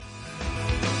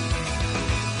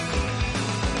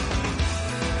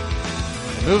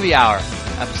Movie Hour,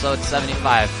 episode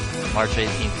 75, March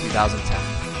 18th,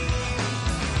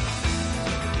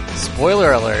 2010.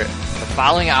 Spoiler alert, the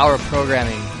following hour of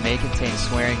programming may contain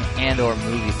swearing and or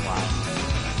movie plot.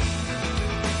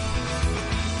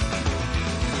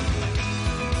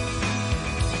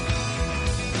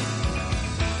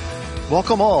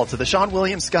 Welcome all to the Sean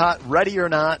William Scott Ready or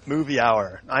Not Movie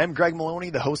Hour. I am Greg Maloney,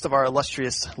 the host of our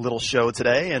illustrious little show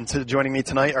today, and joining me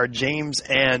tonight are James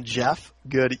and Jeff.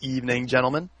 Good evening,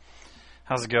 gentlemen.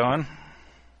 How's it going?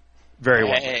 Very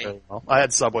well. Hey. Very well. I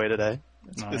had Subway today.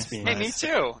 Nice. It's been Hey, nice. me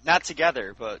too. Not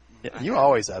together, but Yeah, you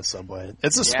always have Subway.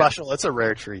 It's a special. It's a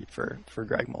rare treat for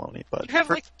Greg Maloney. But you have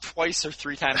like twice or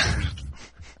three times a week.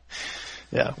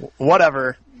 yeah,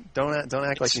 whatever. Don't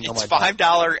act like you know It's my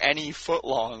 $5 any foot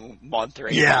long month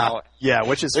right now. Yeah,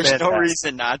 which is There's fantastic. no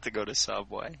reason not to go to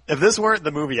Subway. If this weren't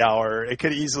the movie hour, it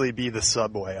could easily be the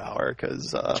Subway hour.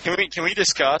 Because Can we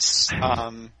discuss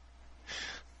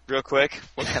real quick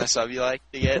what kind of sub you like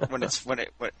to get when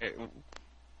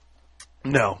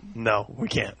no, we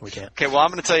can't. Okay, well,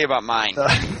 I'm going to tell you about mine.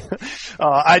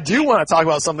 I do want to talk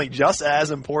about something just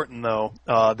as important, though.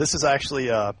 This is actually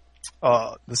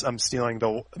I'm stealing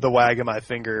the wag of my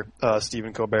finger,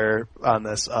 Stephen Colbert, on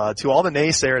this. To all the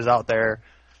naysayers out there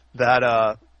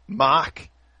that mock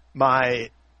my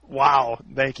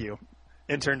thank you.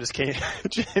 Intern just came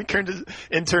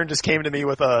to me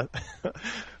with a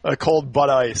cold Bud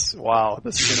Ice. Wow,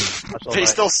 this is gonna be a special They night.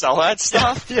 still sell that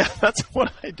stuff? Yeah, that's what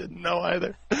I didn't know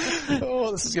either.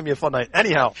 Oh, this is gonna be a fun night.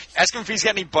 Anyhow, Ask him if he's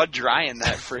got any Bud Dry in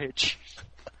that fridge.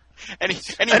 Any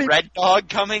Red Dog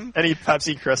coming? any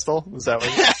Pepsi Crystal? Is that what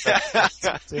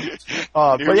you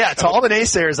but yeah, to all the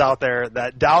naysayers out there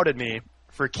that doubted me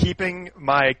for keeping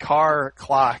my car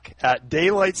clock at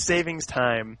daylight savings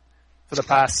time for the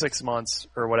past 6 months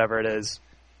or whatever it is,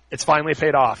 it's finally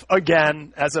paid off.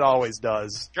 Again, as it always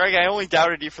does. Greg, I only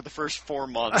doubted you for the first 4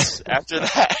 months. After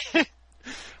that,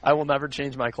 I will never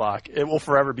change my clock. It will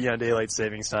forever be on daylight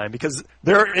savings time because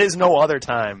there is no other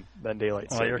time than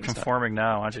daylight savings Well, you're time. conforming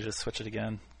now. Why don't you just switch it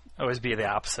again? Always be the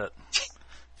opposite.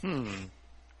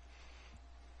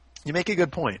 You make a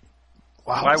good point.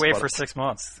 Wow, Why this wait butter- for 6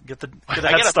 months? Get a I head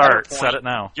get a better start. point. Set it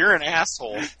now. You're an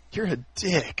asshole. You're a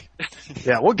dick.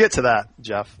 Yeah, we'll get to that,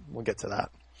 Jeff. We'll get to that.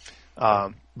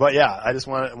 But yeah, I just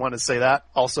wanted to say that.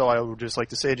 Also, I would just like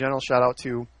to say a general shout out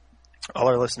to all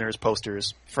our listeners,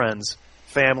 posters, friends,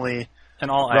 family, And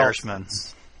all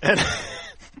relatives. Irishmen.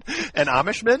 And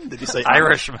Amishmen? Did you say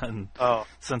Irishmen. Oh,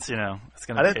 Since, it's I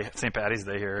going to be didn't- St. Patty's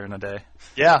Day here in a day.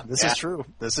 yeah, this Yeah. is true.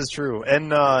 This is true.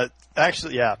 And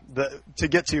actually, yeah, to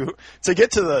get to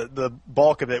the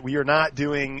bulk of it, we are not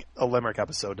doing a Limerick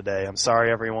episode today. I'm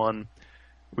sorry, everyone.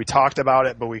 We talked about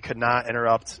it, but we could not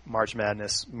interrupt March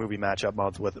Madness movie matchup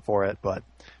month for it. But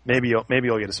maybe you'll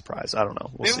get a surprise. I don't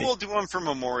know. We'll Maybe see. we'll do one for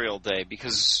Memorial Day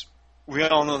because we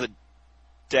all know that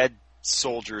dead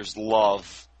soldiers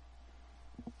love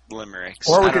limericks.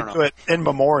 Or we I don't could know. do it in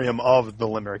memoriam of the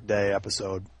Limerick Day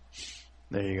episode.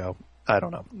 There you go. I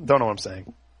don't know. Don't know what I'm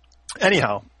saying.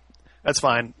 Anyhow, that's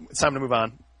fine. It's time to move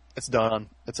on. It's done.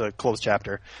 It's a closed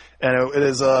chapter. And it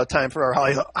is time for our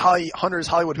Holly Hunter's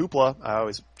Hollywood Hoopla. I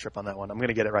always trip on that one. I'm going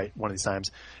to get it right one of these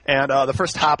times. And the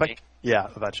first topic, yeah,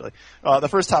 eventually. The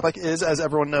first topic is, as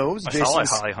everyone knows, I saw a Jason's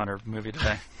Holly Hunter movie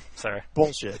today. Sorry.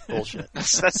 bullshit.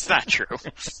 That's not true.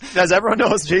 As everyone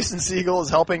knows, Jason Segel is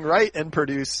helping write and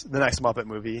produce the next Muppet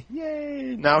movie.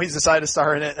 Yay! Now he's decided to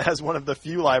star in it as one of the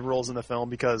few live roles in the film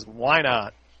because why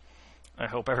not? I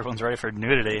hope everyone's ready for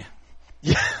nudity.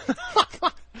 Yeah.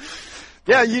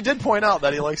 Yeah, you did point out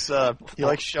that he likes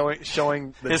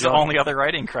showing the His junk. only other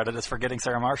writing credit is for getting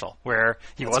Sarah Marshall, where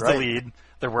he That's was right. the lead,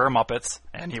 there were Muppets,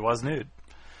 and he was nude.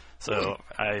 So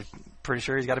I'm pretty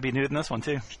sure he's got to be nude in this one,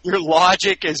 too. Your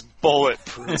logic is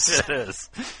bulletproof. It is.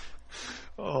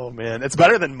 Oh man, it's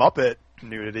better than Muppet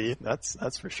nudity. That's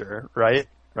for sure, right?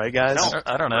 Right, guys? No.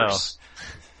 I don't know. Worse.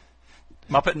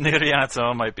 Muppet nudity on its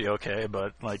own might be okay,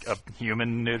 but like a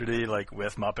human nudity, like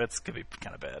with Muppets, could be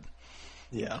kind of bad.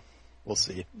 Yeah, we'll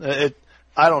see.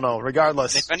 I don't know.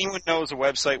 Regardless, If anyone knows a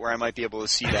website where I might be able to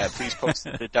see that, please post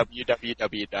it to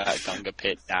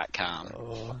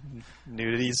www.gungapit.com.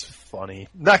 nudity's funny.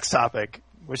 Next topic,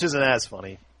 which isn't as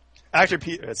funny.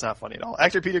 It's not funny at all.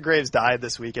 Actor Peter Graves died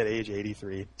this week at age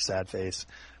 83. Sad face.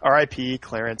 R.I.P.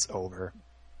 Clarence Over.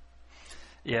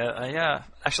 Yeah, I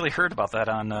actually heard about that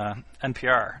on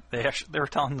NPR. They were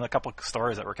telling a couple of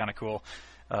stories that were kind of cool.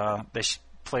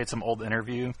 played some old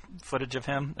interview footage of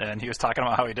him, and he was talking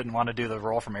about how he didn't want to do the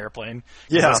role from Airplane.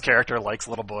 Yeah. His character likes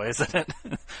little boys in it.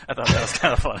 I thought that was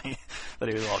kind of funny that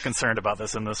he was all concerned about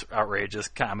this in this outrageous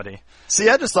comedy. See,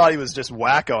 I just thought he was just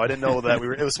wacko. I didn't know that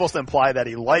it was supposed to imply that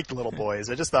he liked little boys.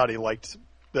 I just thought he liked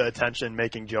the attention,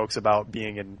 making jokes about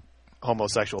being in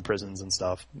homosexual prisons and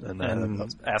stuff.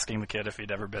 And asking the kid if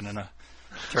he'd ever been in a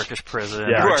Turkish prison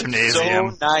Yeah. or You a are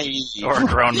gymnasium so naive. or a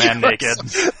grown man naked.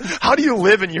 How do you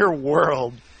live in your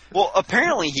world? Well,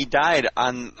 apparently he died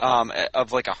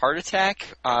of like a heart attack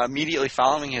immediately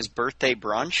following his birthday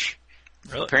brunch.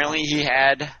 Really? Apparently he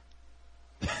had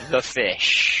the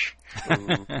fish.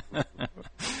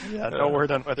 Yeah, no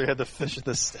word on whether he had the fish or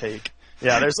the steak.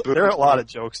 Yeah, there are a lot of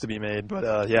jokes to be made,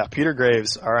 but yeah, Peter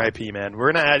Graves, R.I.P. Man.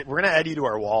 We're gonna add you to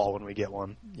our wall when we get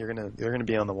one. You're gonna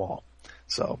be on the wall,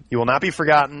 so you will not be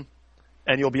forgotten,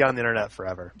 and you'll be on the internet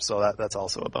forever. So that's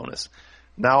also a bonus.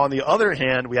 Now, on the other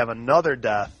hand, we have another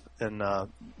death in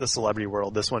the celebrity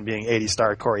world. This one being 80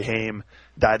 star Corey Haim,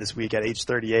 died this week at age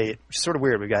 38, which is sort of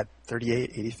weird. We got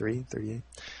 38, 83, 38,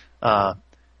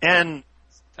 and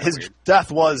his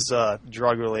death was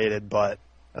drug related, but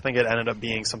I think it ended up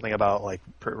being something about like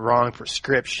wrong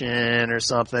prescription or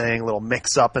something, a little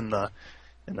mix up in the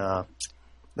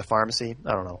pharmacy.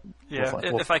 I don't know. Yeah,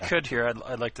 if I could here,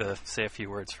 I'd like to say a few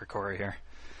words for Corey here.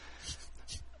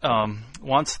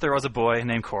 Once there was a boy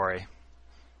named Corey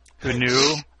who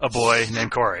knew a boy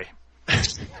named Corey.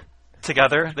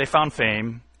 Together, they found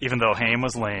fame, even though Haim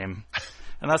was lame.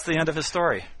 And that's the end of his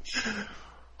story.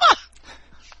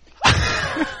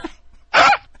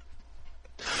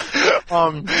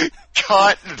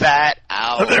 Cut that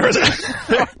out. There was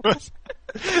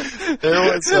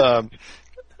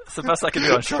It's the best I can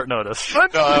do on short notice. No,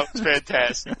 that was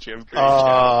fantastic, Jim. Great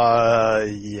job.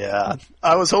 Yeah.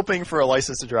 I was hoping for a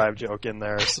license to drive joke in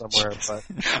there somewhere, but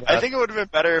I think it would have been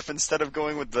better if instead of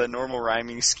going with the normal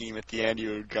rhyming scheme at the end,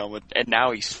 you would go with, and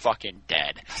now he's fucking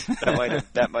dead. That might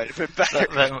have been better.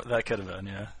 That could have been,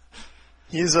 yeah.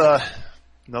 he's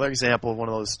another example of one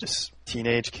of those just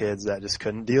teenage kids that just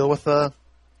couldn't deal with the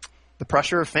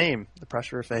pressure of fame. The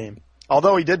pressure of fame.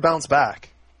 Although he did bounce back,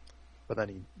 but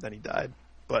then he died.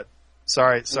 But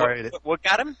sorry. What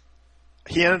got him?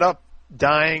 He ended up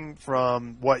dying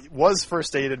from what was first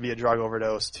stated to be a drug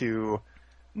overdose to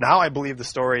now I believe the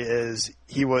story is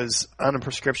he was on a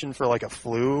prescription for like a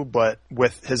flu, but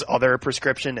with his other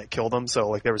prescription it killed him. So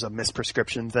like there was a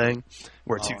misprescription thing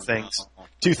where two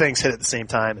things hit at the same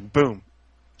time and boom.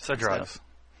 So drugs.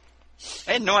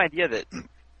 I had no idea that.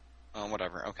 Oh,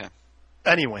 whatever. Okay.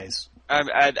 Anyways,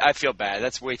 I feel bad.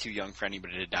 That's way too young for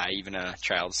anybody to die, even a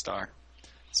child star.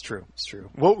 it's true.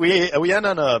 Well, we end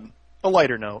on a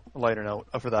lighter note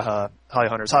for the Holly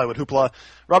Hunters Hollywood Hoopla.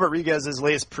 Robert Rodriguez's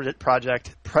latest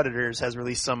project, Predators, has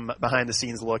released some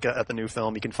behind-the-scenes look at the new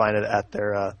film. You can find it at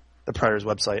their the Predators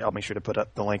website. I'll make sure to put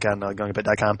up the link on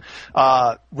gungapit.com.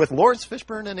 With Lawrence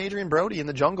Fishburne and Adrian Brody in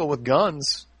the jungle with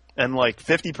guns and like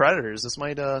 50 Predators, this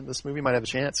movie might have a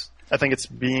chance. I think it's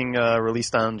being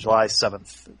released on July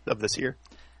 7th of this year.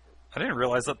 I didn't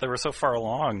realize that they were so far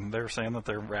along. They were saying that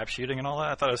they're wrap shooting and all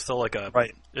that. I thought it was still like a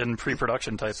in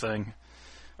pre-production type thing.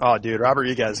 Oh, dude, Robert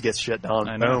Rodriguez gets shit done.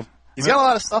 I know. Boom. He's got a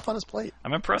lot of stuff on his plate.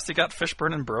 I'm impressed he got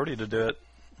Fishburne and Brody to do it.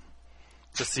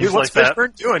 Just Dude, seems what's like that.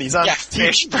 Fishburne doing? He's on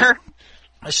Fishburne.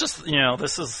 It's just,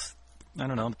 this is, I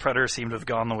don't know, the Predators seem to have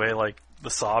gone the way like the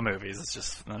Saw movies. It's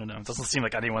just, I don't know, it doesn't seem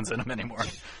like anyone's in them anymore.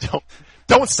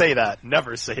 Don't say that.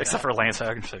 Never say that. Except for Lance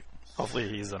Henriksen. Hopefully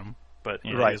he's in them. But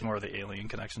he has more of the alien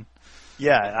connection.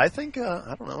 Yeah, I think,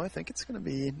 I don't know, I think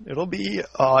it'll be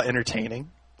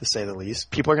entertaining, to say the least.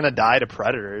 People are going to die to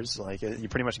Predators. Like, you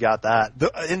pretty much got that.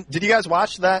 Did you guys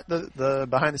watch that, the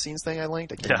behind-the-scenes thing I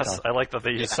linked? Yes, I like that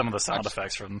they used some of the sound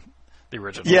effects from the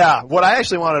original. Yeah, what I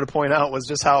actually wanted to point out was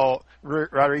just how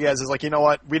Rodriguez is like, you know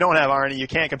what, we don't have Arnie, you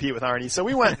can't compete with Arnie, so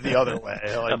we went the other way.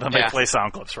 Like, and then they play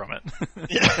sound clips from it.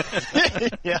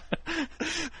 yeah.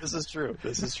 This is true.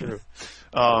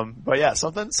 But yeah,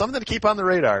 something to keep on the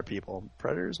radar, people.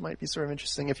 Predators might be sort of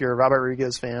interesting. If you're a Robert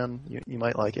Rodriguez fan, you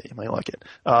might like it.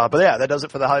 But yeah, that does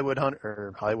it for the Hollywood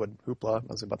Hoopla, I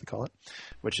was about to call it,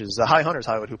 which is the High Hunters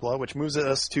Hollywood Hoopla, which moves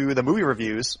us to the movie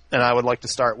reviews. And I would like to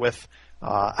start with,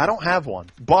 I don't have one,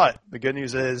 but the good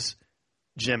news is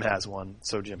Jim has one,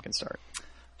 so Jim can start.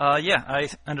 Yeah, I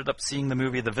ended up seeing the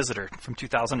movie The Visitor from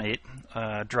 2008,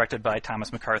 directed by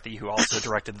Thomas McCarthy, who also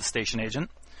directed The Station Agent,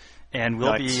 and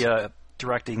will be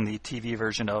directing the TV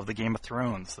version of The Game of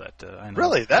Thrones. That I know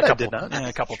really, that I did not.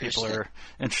 A couple people are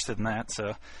interested in that,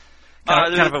 so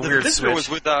kind of a weird The Visitor switch. was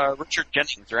with Richard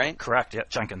Jenkins, right? Correct. Yeah,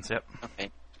 Jenkins. Yep.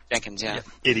 Okay, Jenkins. Yeah.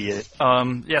 Idiot.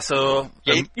 Yeah. So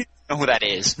Yeah, he's know who that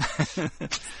is.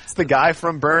 It's the guy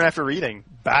from Burn After Reading.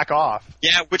 Back off.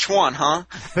 Yeah, which one, huh?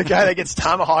 The guy that gets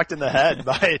tomahawked in the head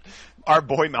by our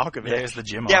boy Malkovich. Yeah, he's the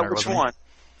gym Yeah, owner, which wasn't he? one?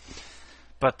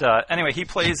 But anyway, he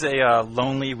plays a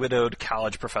lonely, widowed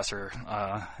college professor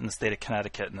in the state of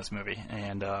Connecticut in this movie.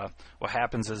 And what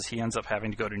happens is he ends up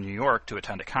having to go to New York to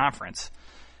attend a conference.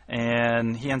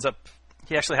 And he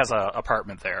actually has an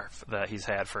apartment there that he's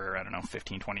had for,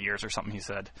 15, 20 years or something, he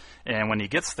said. And when he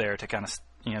gets there to kind of,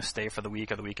 stay for the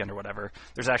week or the weekend or whatever,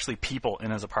 there's actually people in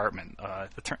his apartment.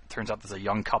 It turns out there's a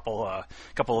young couple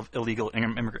of illegal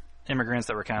immigrants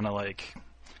that were kind of like,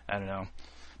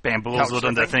 bamboozled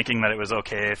into thinking that it was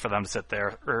okay for them to sit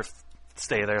there or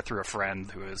stay there through a friend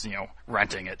who is,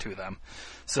 renting it to them.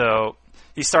 So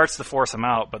he starts to force them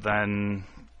out, but then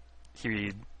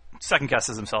he second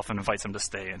guesses himself and invites them to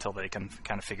stay until they can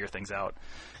kind of figure things out.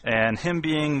 And him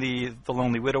being the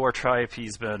lonely widower type,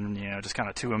 he's been, just kind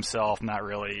of to himself, not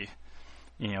really,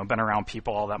 been around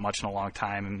people all that much in a long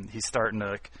time. And he's starting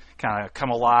to kind of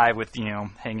come alive with,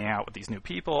 hanging out with these new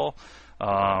people.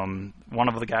 One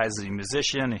of the guys is a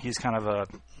musician, and he's kind of a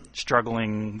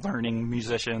struggling, learning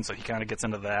musician, so he kind of gets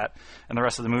into that. And the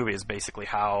rest of the movie is basically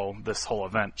how this whole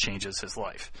event changes his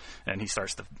life. And he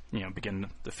starts to, begin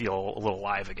to feel a little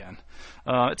alive again.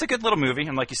 It's a good little movie,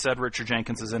 and like you said, Richard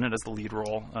Jenkins is in it as the lead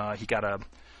role. He got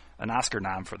an Oscar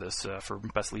nom for this, for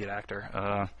Best Lead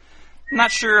Actor. Not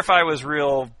sure if I was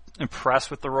real impressed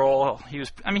with the role. He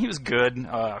was good.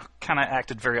 Kind of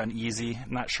acted very uneasy.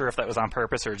 Not sure if that was on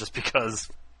purpose or just because,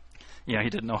 he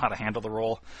didn't know how to handle the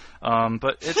role.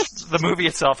 But the movie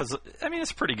itself is,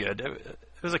 it's pretty good.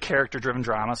 It was a character-driven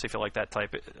drama, so if you like that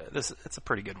type, it's a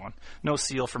pretty good one. No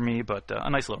seal for me, but a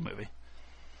nice little movie.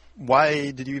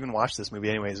 Why did you even watch this movie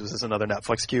anyways? Was this another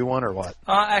Netflix Q one or what?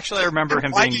 Actually, I remember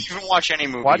him Why being... do you even watch any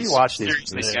movies? Why do you watch these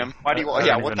Seriously, movies? Tim? Why do you? I don't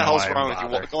Yeah, even what the know hell's why I wrong with you?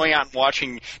 bother. Going out and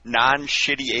watching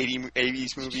non-shitty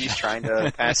 80s movies, trying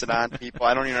to pass it on to people?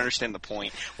 I don't even understand the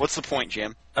point. What's the point,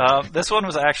 Jim? This one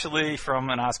was actually from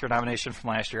an Oscar nomination from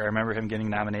last year. I remember him getting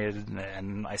nominated,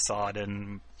 and I saw it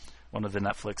in one of the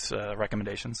Netflix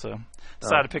recommendations, so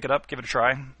decided to pick it up, give it a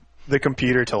try. The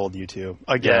computer told you to.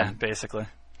 Yeah, Again, basically.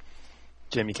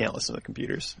 Jim, you can't listen to the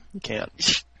computers. You can't.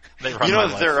 They run You my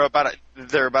know, life.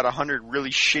 there are about 100 really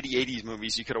shitty 80s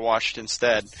movies you could have watched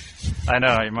instead. I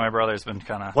know, my brother's been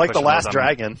kind of... Like The Last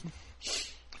Dragon.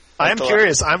 I am The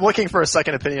curious. I'm looking for a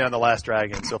second opinion on The Last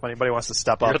Dragon, so if anybody wants to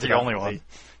step up... You're the only one.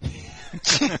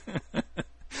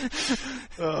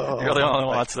 You're the only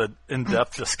one that's an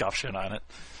in-depth discussion on it.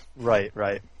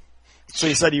 Right. So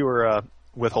you said you were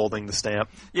withholding the stamp,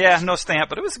 Yeah, no stamp,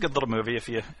 but it was a good little movie if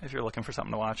you're looking for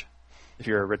something to watch. if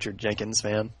you're a Richard Jenkins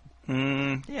fan.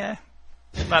 Yeah,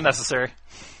 not necessary.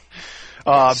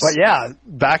 But yeah,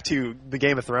 back to the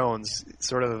Game of Thrones.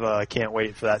 Sort of can't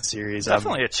wait for that series.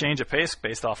 Definitely a change of pace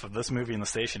based off of this movie and The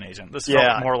Station Agent. This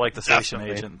Yeah, felt more like The Station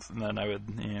definitely. Agent than I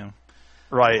would,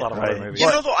 right. a lot of other movies. You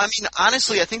know, though,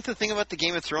 honestly, I think the thing about the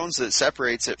Game of Thrones that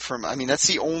separates it from, that's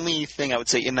the only thing I would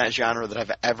say in that genre that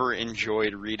I've ever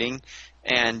enjoyed reading.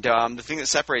 And the thing that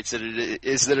separates it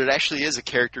is that it actually is a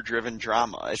character-driven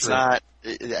drama. It's True. not.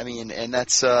 And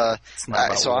that's. It's not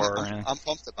about so war, I'm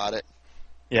pumped about it.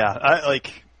 Yeah, I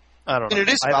don't know. And it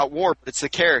is about war, but it's the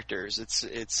characters. It's.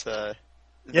 Yeah,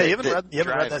 you haven't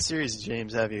read that series,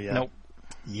 James, have you? Yet? Nope.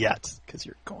 Yet, because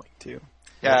you're going to.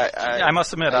 Yeah, I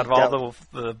must admit, out of all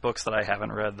the books that I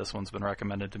haven't read, this one's been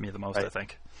recommended to me the most, Right. I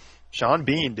think. Sean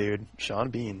Bean, dude. Sean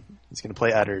Bean. He's going to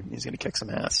play Eddard. He's going to kick some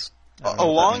ass.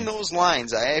 Along those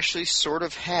lines, I actually sort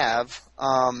of have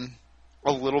a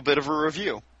little bit of a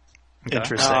review. Okay.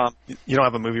 Interesting. You don't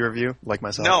have a movie review like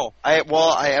myself? No, I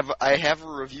have a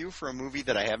review for a movie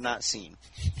that I have not seen.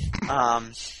 A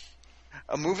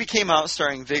movie came out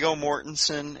starring Viggo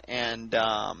Mortensen and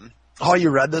Oh,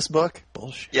 you read this book?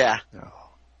 Bullshit. yeah.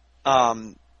 Oh.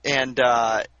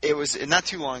 It was not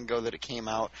too long ago that it came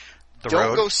out. The Don't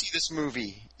Road? go see this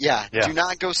movie. Yeah, Yeah. do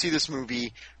not go see this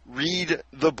movie. Read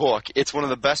the book. It's one of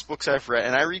the best books I've read,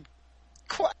 and I read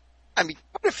quite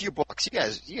a few books. You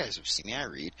guys have seen me. I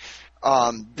read.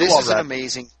 This Well is an read.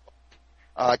 amazing.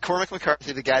 Cormac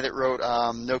McCarthy, the guy that wrote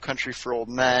No Country for Old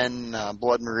Men,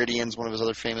 Blood Meridian's one of his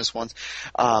other famous ones.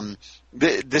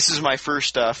 This is my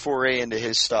first foray into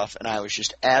his stuff, and I was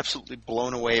just absolutely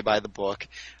blown away by the book.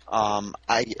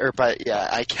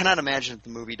 I cannot imagine that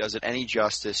the movie does it any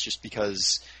justice, just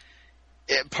because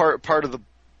part of the.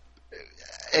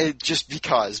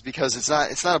 Because it's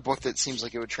not a book that seems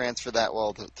like it would transfer that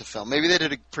well to film. Maybe they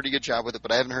did a pretty good job with it,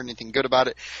 but I haven't heard anything good about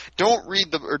it. Don't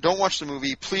watch the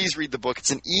movie. Please read the book.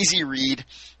 It's an easy read.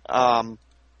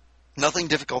 Nothing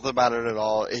difficult about it at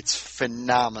all. It's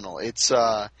phenomenal. It's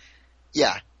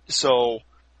So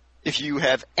if you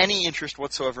have any interest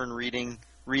whatsoever in reading,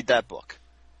 read that book.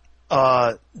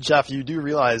 Jeff, you do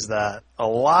realize that a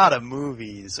lot of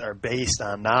movies are based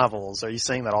on novels. Are you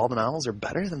saying that all the novels are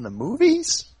better than the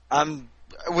movies?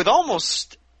 With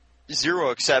almost zero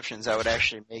exceptions, I would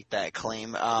actually make that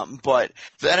claim. But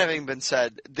that having been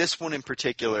said, this one in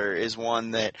particular is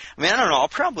one that, I don't know, I'll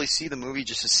probably see the movie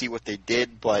just to see what they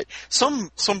did, but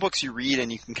some books you read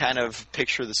and you can kind of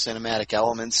picture the cinematic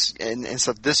elements and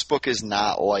stuff. This book is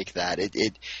not like that.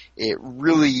 It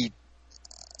really,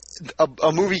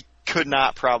 a movie could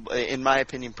not probably, in my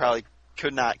opinion, probably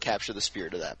could not capture the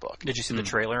spirit of that book. Did you see the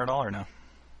trailer at all, or no?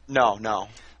 No.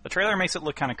 The trailer makes it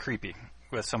look kind of creepy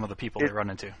with some of the people they run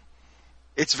into.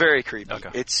 It's very creepy. Okay.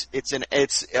 It's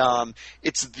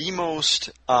the most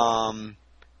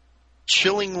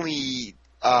chillingly,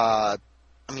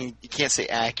 you can't say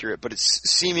accurate, but it's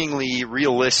seemingly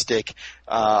realistic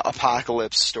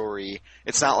apocalypse story.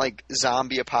 It's not like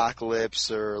zombie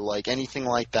apocalypse or like anything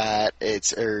like that.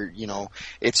 It's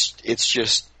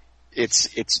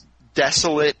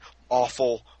desolate,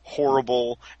 awful,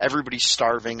 horrible, everybody's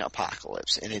starving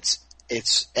apocalypse, and it's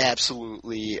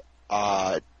absolutely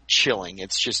chilling.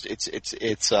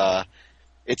 It's an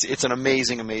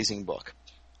amazing book.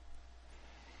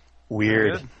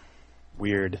 Weird.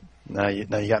 Now you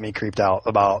got me creeped out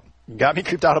about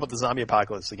the zombie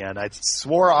apocalypse again. I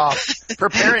swore off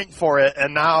preparing for it,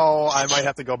 and now I might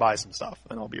have to go buy some stuff,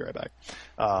 and I'll be right back.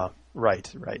 Right.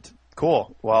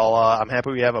 Cool. Well, I'm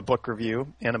happy we have a book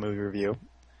review and a movie review.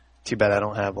 Too bad I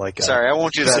don't have Sorry, I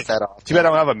won't do that often. Too bad I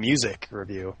don't have a music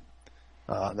review.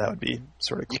 That would be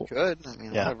sort of cool. You could.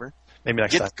 Whatever. Maybe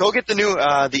next time. Go get the new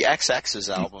the XX's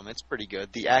album. It's pretty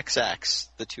good. The XX,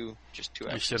 two X's.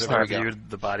 You should have reviewed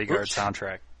the Bodyguard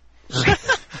soundtrack.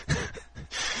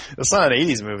 It's not an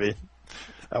 80s movie.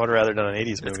 I would have rather done an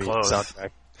 80s movie soundtrack.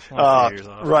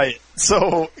 Right.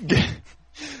 So,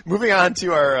 moving on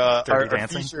to our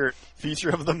feature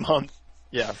of the month.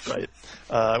 Yeah, right.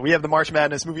 We have the March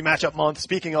Madness movie matchup month.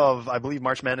 Speaking of, I believe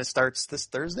March Madness starts this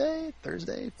Thursday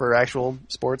for actual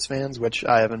sports fans, which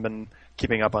I haven't been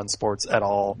keeping up on sports at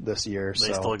all this year.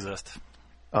 They still exist.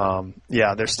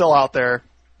 Yeah, they're still out there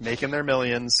making their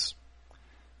millions.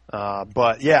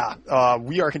 But yeah,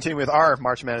 we are continuing with our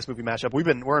March Madness movie matchup.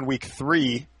 We're in week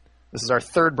 3. This is our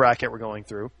third bracket we're going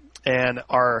through, and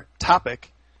our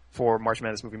topic for March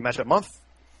Madness movie matchup month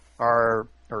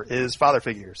is father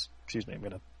figures. Excuse me, I'm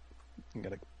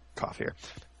gonna cough here.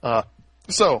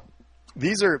 So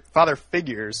these are father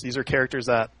figures. These are characters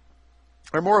that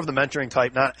are more of the mentoring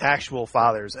type, not actual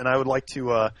fathers. And I would like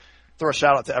to throw a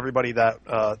shout out to everybody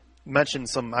that mentioned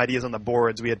some ideas on the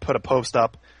boards. We had put a post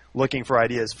up looking for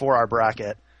ideas for our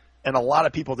bracket, and a lot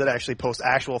of people did actually post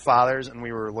actual fathers, and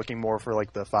we were looking more for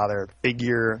like the father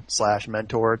figure /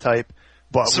 mentor type.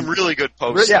 But some really good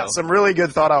posts. Yeah, some really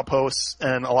good thought out posts,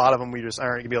 and a lot of them we just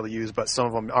aren't going to be able to use, but some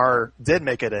of them did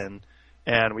make it in,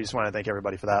 and we just want to thank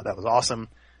everybody for that. That was awesome.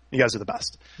 You guys are the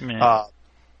best.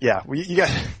 Yeah,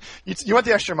 you went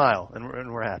the extra mile,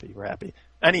 and we're happy. We're happy.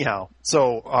 Anyhow,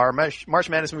 so our March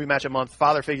Madness movie matchup month,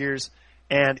 father figures,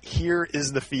 and here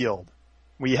is the field.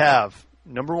 We have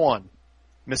number 1,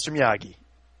 Mr. Miyagi,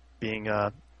 being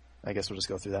I guess we'll just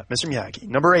go through that. Mr. Miyagi.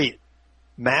 Number 8,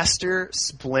 Master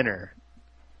Splinter.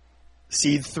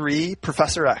 Seed 3,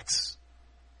 Professor X.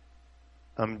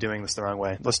 I'm doing this the wrong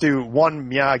way. Let's do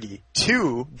 1, Miyagi.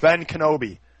 2, Ben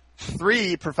Kenobi.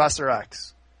 3, Professor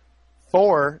X.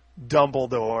 4,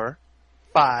 Dumbledore.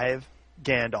 5,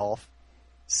 Gandalf.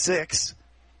 6,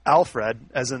 Alfred,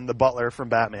 as in the butler from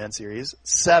Batman series.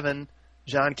 7,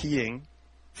 John Keating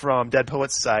from Dead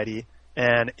Poets Society.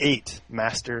 And 8,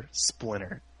 Master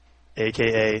Splinter,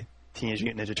 a.k.a. Teenage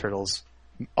Mutant Ninja Turtles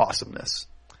awesomeness.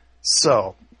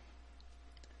 So,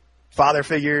 father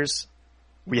figures,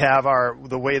 we have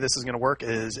the way this is going to work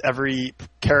is every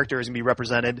character is going to be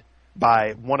represented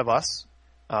by one of us.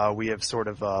 We have sort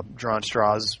of drawn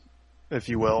straws, if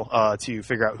you will, to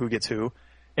figure out who gets who.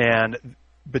 And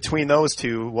between those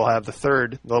two, we'll have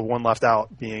the one left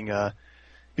out, being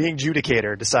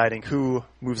adjudicator, deciding who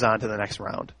moves on to the next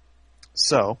round.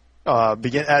 So,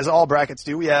 as all brackets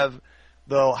do, we have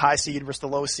the high seed versus the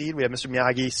low seed. We have Mr.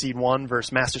 Miyagi, seed 1,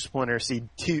 versus Master Splinter, seed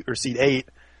 2 or seed 8.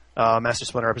 Master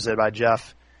Splinter represented by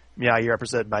Jeff, Miyagi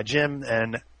represented by Jim,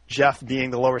 and Jeff being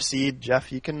the lower seed.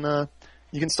 Jeff, you can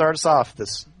start us off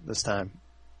this time.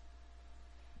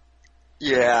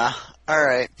 Yeah. All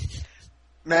right.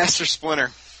 Master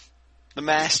Splinter, the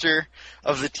master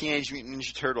of the Teenage Mutant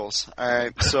Ninja Turtles. All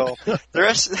right. So the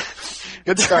rest of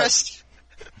these guys.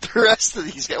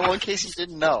 Well, in case you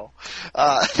didn't know,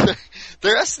 the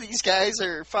rest of these guys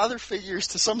are father figures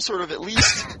to some sort of at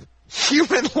least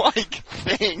human-like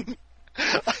thing.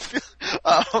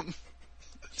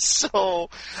 So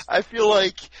I feel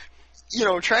like,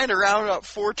 trying to round up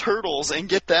 4 turtles and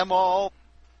get them all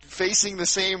facing the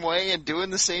same way and doing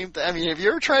the same thing. I mean, have you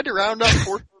ever tried to round up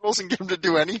 4 turtles and get them to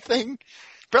do anything?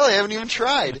 Probably haven't even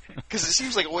tried, because it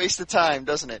seems like a waste of time,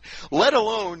 doesn't it? Let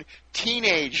alone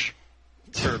teenage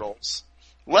turtles.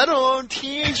 Let alone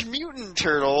Teenage Mutant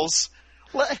Turtles.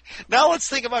 Now let's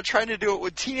think about trying to do it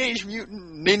with Teenage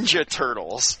Mutant Ninja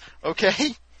Turtles,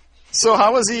 okay? So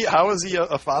how is he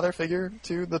a father figure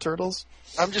to the Turtles?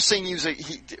 I'm just saying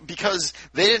because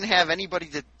they didn't have anybody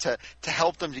to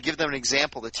help them, to give them an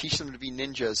example, to teach them to be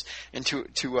ninjas, and to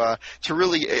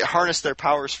really harness their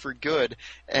powers for good,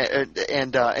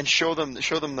 and show them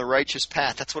the righteous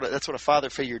path. That's what a father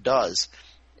figure does.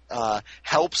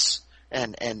 Helps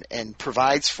and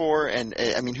provides for, and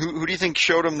I mean, who do you think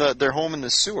showed them their home in the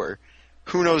sewer?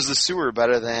 Who knows the sewer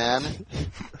better than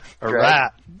a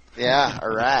rat? Yeah, a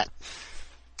rat.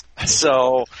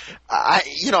 So,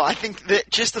 I think that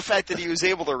just the fact that he was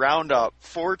able to round up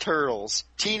 4 turtles,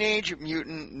 Teenage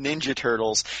Mutant Ninja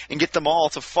Turtles, and get them all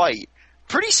to fight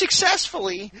pretty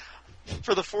successfully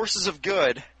for the forces of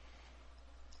good.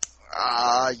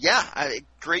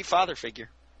 Great father figure.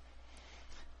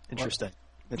 Interesting.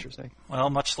 Well,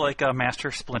 much like Master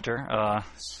Splinter, I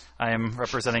am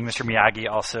representing Mr. Miyagi,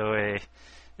 also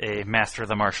a master of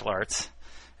the martial arts.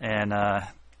 And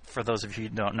for those of you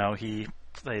who don't know, he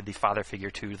played the father figure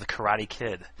to the Karate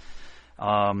Kid.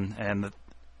 And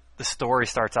the story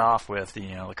starts off with the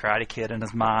Karate Kid and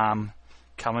his mom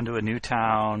coming to a new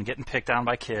town, getting picked on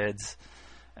by kids,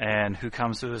 and who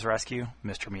comes to his rescue?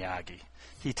 Mr. Miyagi.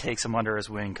 He takes him under his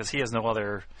wing because he has no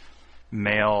other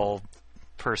male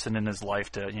person in his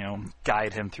life to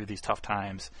guide him through these tough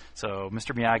times. So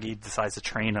Mr. Miyagi decides to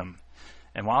train him,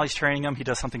 and while he's training him, he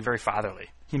does something very fatherly.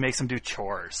 He makes him do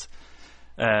chores.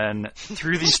 And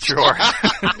through these chores,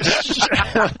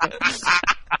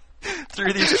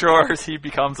 he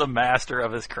becomes a master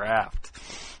of his craft.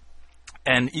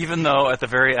 And even though at the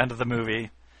very end of the movie,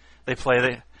 they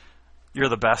play "You're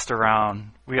the best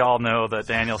around," we all know that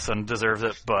Danielson deserves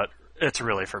it, but it's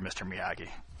really for Mr. Miyagi.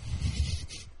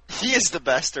 He is the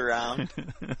best around.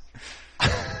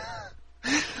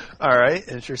 All right,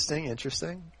 interesting.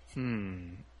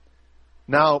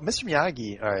 Now, Mr.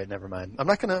 Miyagi. All right, never mind. I'm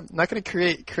not gonna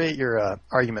create your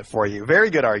argument for you. Very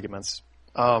good arguments.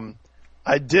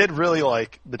 I did really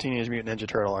like the Teenage Mutant Ninja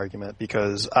Turtle argument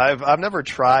because I've never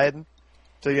tried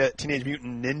to get Teenage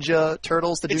Mutant Ninja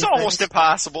Turtles to do things. It's almost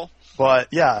impossible. But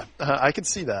yeah, I can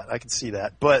see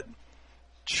that. But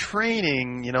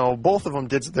training, both of them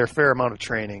did their fair amount of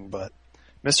training, but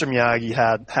Mr. Miyagi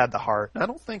had the heart. I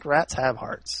don't think rats have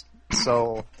hearts.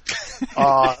 So,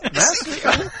 yes,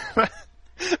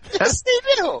 they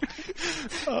do.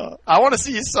 I want to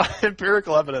see some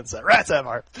empirical evidence that rats have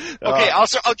hearts. Okay,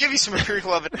 I'll give you some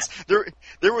empirical evidence.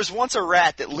 There was once a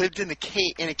rat that lived in a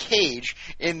cage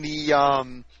in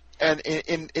the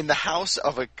in the house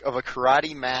of a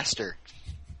karate master.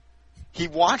 He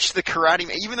watched the karate,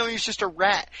 even though he was just a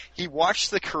rat, he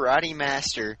watched the karate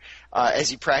master as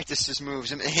he practiced his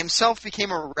moves, and himself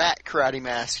became a rat karate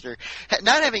master,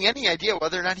 not having any idea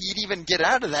whether or not he'd even get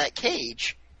out of that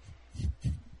cage.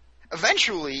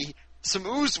 Eventually, some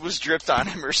ooze was dripped on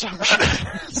him or some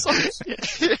shit.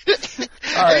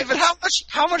 Hey, but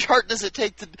how much heart does it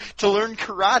take to learn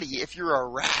karate if you're a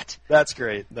rat? That's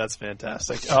great. That's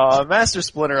fantastic. Master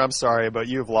Splinter, I'm sorry, but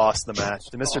you've lost the match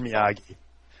to Mr. Miyagi.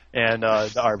 And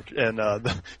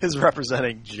his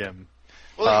representing Jim.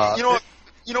 Well,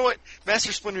 you know what?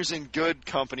 Master Splinter's in good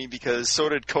company because so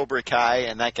did Cobra Kai,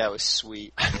 and that guy was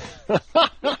sweet.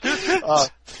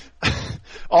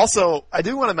 Also, I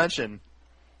do want to mention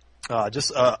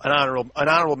just an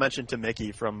honorable mention to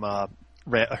Mickey from. I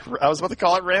was about to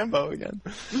call it Rambo again.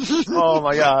 Oh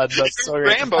my God, that's so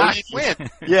great. Rambo, you'd win.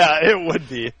 Yeah, it would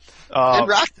be.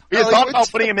 We had thought about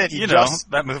putting him in.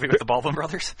 That movie with the Baldwin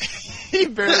brothers. He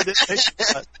barely did make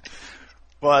it.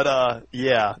 But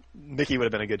yeah, Mickey would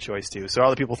have been a good choice too. So all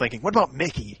the people thinking, what about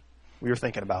Mickey? We were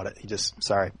thinking about it. He just,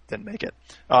 didn't make it.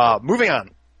 Moving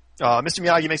on. Mr.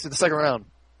 Miyagi makes it to the second round.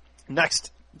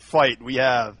 Next fight, we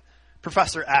have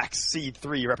Professor X, Seed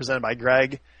 3, represented by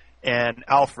Greg, and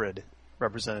Alfred,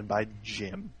 represented by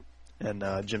Jim. And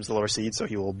Jim's the lower seed, so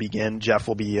he will begin. Jeff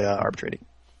will be arbitrating.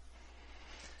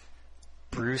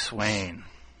 Bruce Wayne,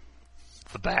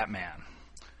 the Batman,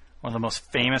 one of the most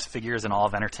famous figures in all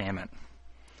of entertainment.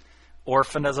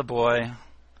 Orphaned as a boy,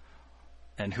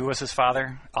 and who was his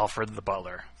father? Alfred the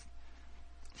butler.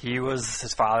 He was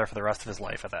his father for the rest of his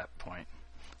life at that point.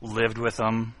 Lived with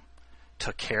him,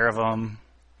 took care of him,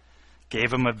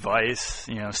 gave him advice,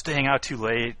 staying out too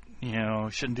late,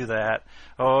 shouldn't do that.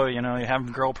 Oh, you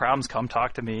have girl problems, come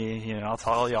talk to me. I'll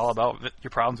tell you all about your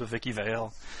problems with Vicky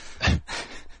Vale.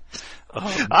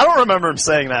 I don't remember him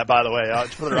saying that, by the way,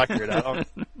 for the record. I don't.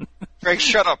 Greg,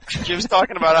 shut up. Jim's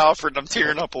talking about Alfred, and I'm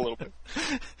tearing up a little bit.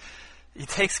 He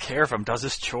takes care of him, does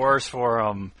his chores for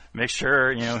him, makes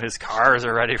sure, his cars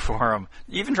are ready for him.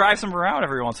 Even drives him around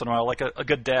every once in a while like a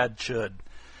good dad should.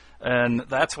 And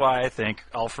that's why I think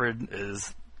Alfred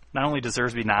is not only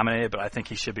deserves to be nominated, but I think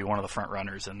he should be one of the front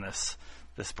runners in this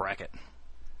bracket.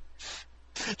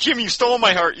 Jim, you stole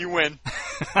my heart. You win.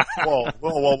 Whoa.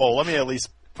 Let me at least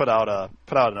put out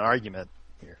an argument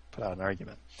here.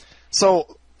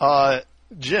 So,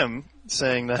 Jim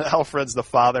saying that Alfred's the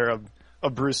father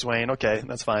of Bruce Wayne. Okay,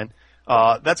 that's fine.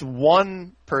 That's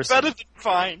one person. Better than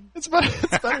fine. It's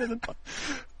better than fine.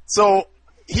 So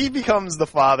he becomes the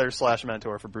father /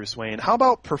 mentor for Bruce Wayne. How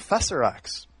about Professor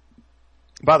X?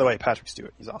 By the way, Patrick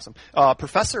Stewart, he's awesome.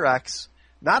 Professor X,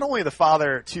 not only the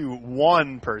father to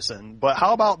one person, but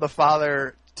how about the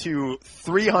father to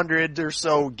 300 or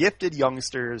so gifted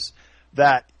youngsters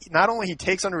that not only he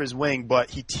takes under his wing, but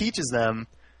he teaches them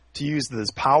to use their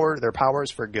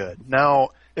powers for good. Now,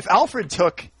 if Alfred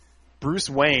took Bruce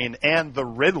Wayne and the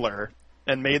Riddler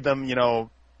and made them,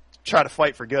 try to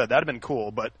fight for good, that'd have been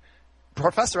cool. But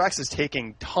Professor X is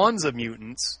taking tons of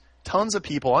mutants, tons of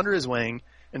people under his wing,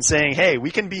 and saying, hey,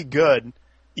 we can be good,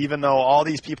 even though all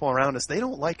these people around us, they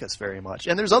don't like us very much.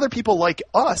 And there's other people like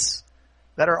us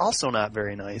that are also not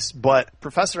very nice. But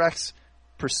Professor X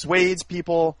persuades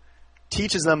people,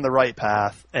 teaches them the right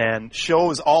path, and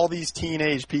shows all these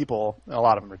teenage people, a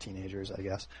lot of them are teenagers, I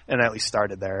guess, and at least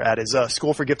started there, at his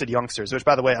school for gifted youngsters, which,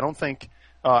 by the way, I don't think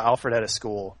Alfred had a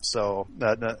school, so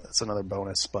that's another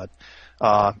bonus. But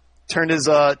turned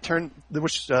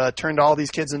all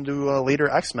these kids into later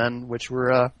X-Men, which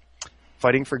were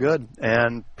fighting for good.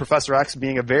 And Professor X,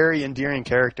 being a very endearing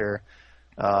character,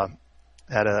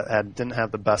 didn't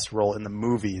have the best role in the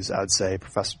movies, I would say.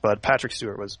 But Patrick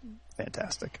Stewart was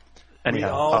fantastic. Anyhow,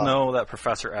 we all know that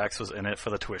Professor X was in it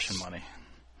for the tuition money.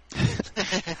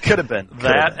 Could have been.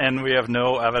 And we have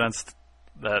no evidence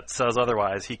that says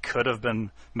otherwise. He could have been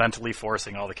mentally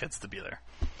forcing all the kids to be there.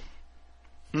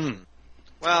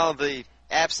 Well, the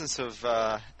absence of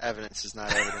evidence is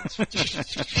not evidence.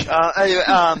 All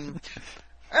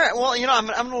right, well, I'm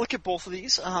going to look at both of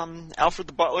these. Alfred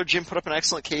the Butler, Jim put up an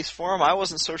excellent case for him. I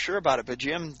wasn't so sure about it, but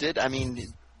Jim did.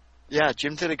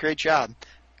 Jim did a great job.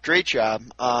 Great job.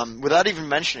 Without even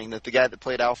mentioning that the guy that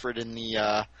played Alfred in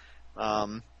the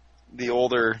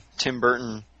older Tim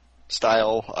Burton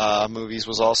style movies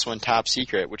was also in Top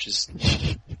Secret, which is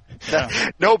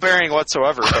no bearing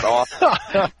whatsoever, but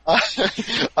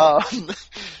awesome.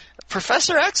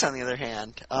 Professor X, on the other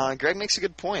hand, Greg makes a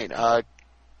good point.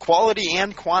 Quality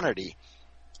and quantity.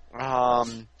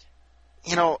 The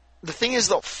thing is,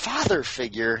 though, father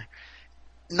figure.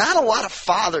 Not a lot of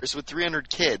fathers with 300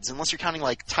 kids, unless you're counting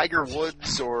like Tiger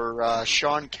Woods or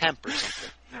Sean Kemp or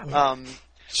something.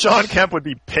 Sean Kemp would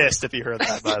be pissed if he heard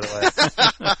that, by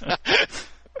the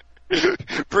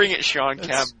way. Bring it, Sean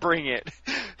Kemp. Bring it.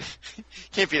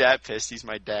 Can't be that pissed. He's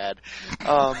my dad.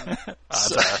 All right.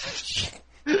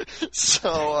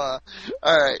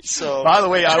 So, by the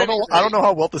way, I don't know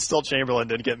how Wilt the Stilt Chamberlain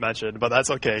didn't get mentioned, but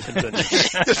that's okay. Continue.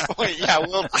 Good point. Yeah,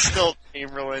 Wilt the Stilt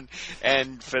Chamberlain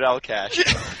and Fidel Cash.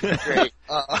 Great.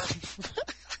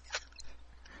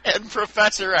 And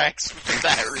Professor X for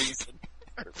that reason.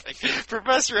 Perfect.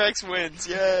 Professor X wins.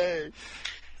 Yay.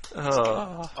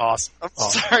 Awesome. I'm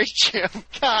sorry, Jim.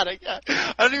 God,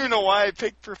 I don't even know why I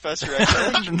picked Professor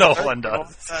X. No one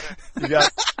does. You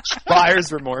got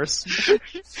buyer's remorse.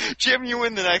 Jim, you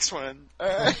win the next one. All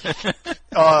right.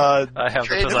 I have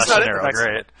the possession arrow.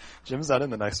 Great. Jim's not in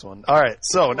the next one. All right.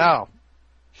 So now,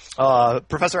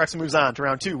 Professor X moves on to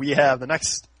round 2. We have the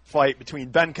next fight between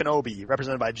Ben Kenobi,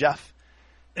 represented by Jeff,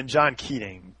 and John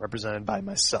Keating, represented by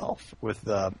myself, with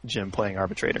Jim playing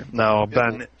arbitrator. Now,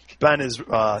 Ben is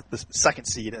the second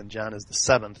seed, and John is the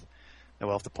 7th. And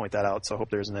we'll have to point that out, so I hope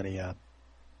there isn't any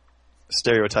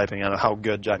stereotyping on how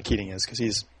good John Keating is, because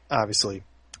he's obviously...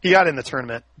 He got in the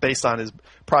tournament based on his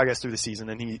progress through the season,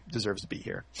 and he deserves to be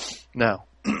here. Now,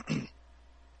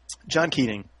 John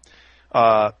Keating,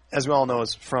 as we all know,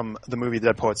 is from the movie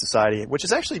Dead Poets Society, which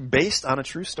is actually based on a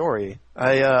true story.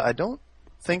 I don't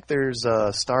think there's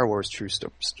a Star Wars true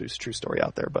story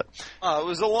out there, but it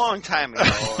was a long time ago.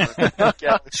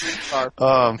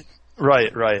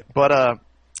 Right. But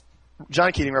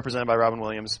John Keating, represented by Robin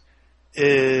Williams,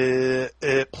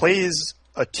 it plays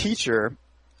a teacher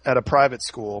at a private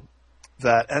school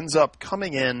that ends up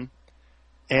coming in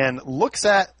and looks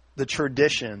at the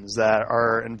traditions that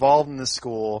are involved in the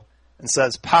school and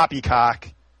says, poppycock,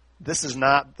 this is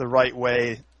not the right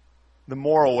way, the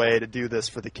moral way to do this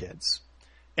for the kids.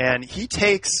 And he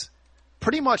takes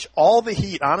pretty much all the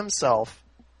heat on himself,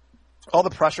 all the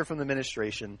pressure from the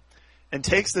administration, and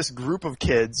takes this group of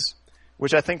kids,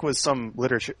 which I think was some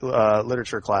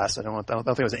literature class. I don't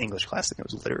think it was an English class. I think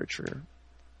it was literature.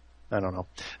 I don't know.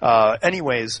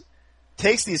 Anyways,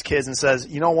 takes these kids and says,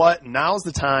 you know what? Now's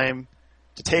the time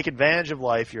to take advantage of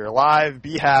life. You're alive.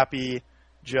 Be happy.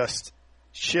 Just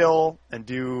chill and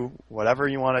do whatever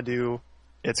you want to do.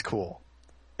 It's cool.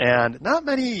 And not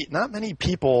many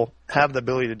people have the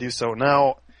ability to do so.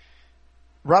 Now,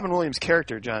 Robin Williams'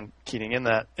 character, John Keating, in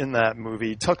that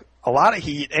movie took a lot of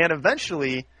heat, and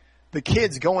eventually the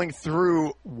kids going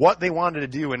through what they wanted to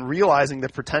do and realizing the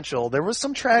potential, there was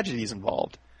some tragedies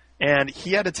involved. And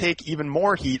he had to take even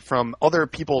more heat from other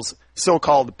people's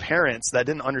so-called parents that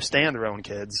didn't understand their own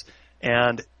kids.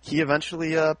 And he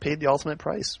eventually paid the ultimate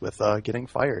price with getting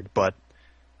fired. But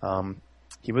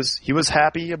he was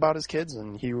happy about his kids,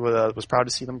 and he was proud to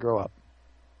see them grow up.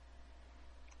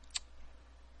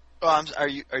 Oh,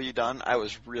 are you done? I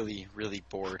was really, really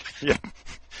bored. Yeah.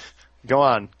 Go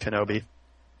on, Kenobi.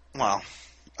 Well,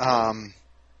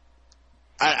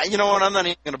 you know what? I'm not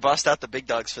even going to bust out the big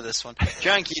dogs for this one.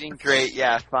 John Keating, great,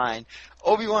 yeah, fine.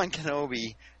 Obi-Wan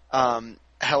Kenobi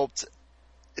helped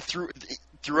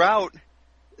throughout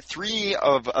three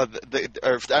of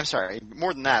I'm sorry,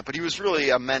 more than that, but he was really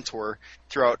a mentor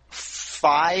throughout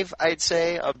 5, I'd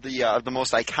say, of the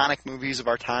most iconic movies of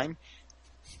our time.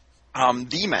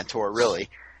 The mentor, really,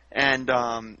 and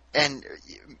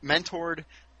mentored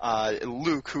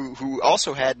Luke, who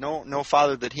also had no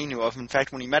father that he knew of. In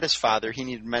fact, when he met his father, he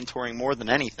needed mentoring more than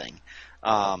anything,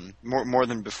 more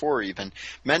than before even.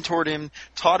 Mentored him,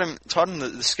 taught him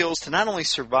the skills to not only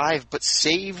survive but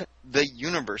save the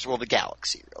universe, well, the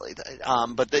galaxy, really.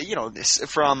 But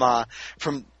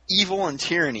from evil and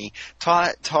tyranny.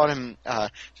 Taught him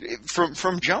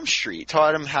from Jump Street.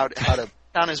 Taught him how to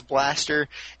on his blaster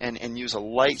and use a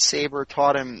lightsaber.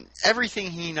 Taught him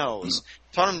everything he knows.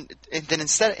 Taught him, and then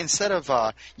instead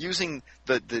of using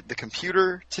the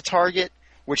computer to target,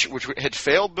 which had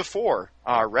failed before,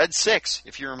 Red 6,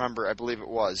 if you remember, I believe it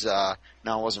was.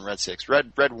 No, it wasn't Red 6.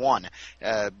 Red 1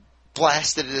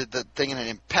 blasted the thing and it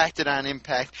impacted on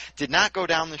impact. Did not go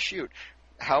down the chute.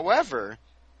 However,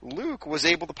 Luke was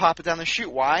able to pop it down the chute.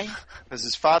 Why? Because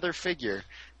his father figure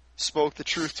spoke the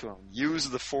truth to him. Use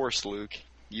the Force, Luke.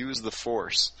 Use the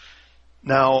Force.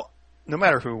 Now, no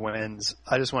matter who wins,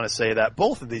 I just want to say that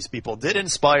both of these people did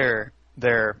inspire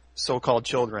their so-called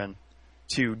children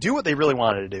to do what they really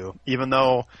wanted to do, even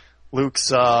though Luke's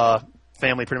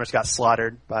family pretty much got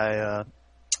slaughtered by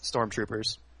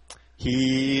stormtroopers.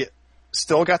 He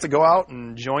still got to go out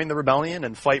and join the rebellion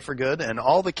and fight for good, and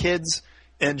all the kids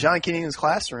in John Keating's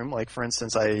classroom, like, for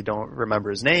instance, I don't remember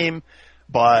his name,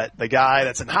 but the guy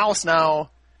that's in house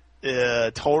now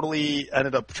totally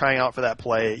ended up trying out for that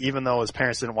play, even though his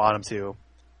parents didn't want him to.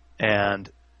 And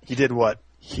he did what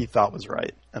he thought was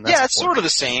right. And that's it's sort of the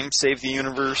same. Save the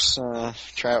universe,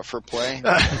 try out for a play.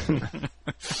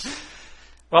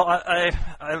 Well,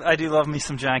 I do love me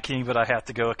some John Keating, but I have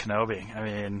to go with Kenobi. I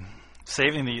mean,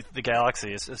 saving the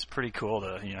galaxy is pretty cool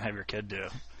to have your kid do.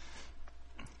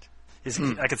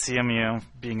 I could see him,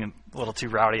 being a little too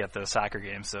rowdy at the soccer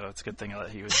game, so it's a good thing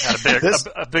that he had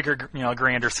a bigger,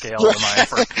 grander scale than mine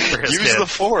for his Use kid. the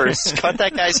Force. Cut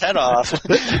that guy's head off.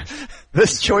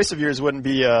 This choice of yours wouldn't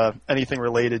be anything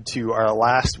related to our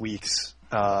last week's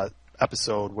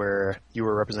episode where you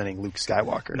were representing Luke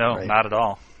Skywalker. No, right? Not at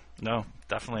all. No,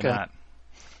 definitely not.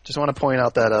 Just want to point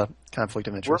out that conflict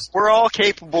of interest. We're all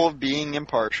capable of being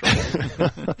impartial.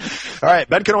 All right,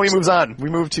 Ben Kenobi moves on.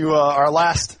 We move to our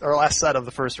last set of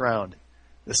the first round.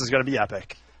 This is going to be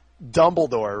epic.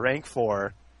 Dumbledore, rank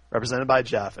 4, represented by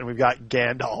Jeff, and we've got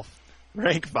Gandalf,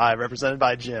 rank 5, represented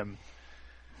by Jim.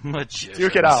 Magicians.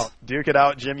 Duke it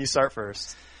out. Jim, you start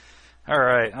first. All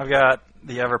right, I've got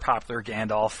the ever popular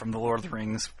Gandalf from the Lord of the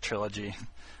Rings trilogy.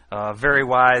 Very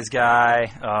wise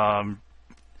guy.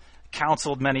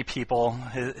 Counseled many people.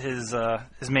 His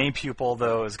main pupil,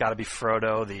 though, has got to be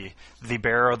Frodo, the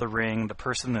bearer of the ring, the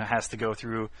person that has to go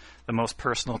through the most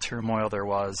personal turmoil there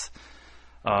was.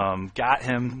 Got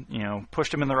him,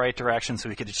 pushed him in the right direction so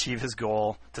he could achieve his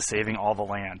goal to saving all the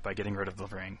land by getting rid of the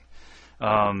ring.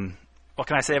 What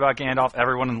can I say about Gandalf?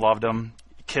 Everyone loved him.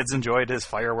 Kids enjoyed his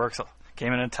fireworks.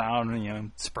 Came into town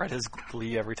and spread his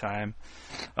glee every time.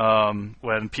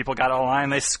 When people got out of line,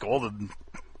 they scolded.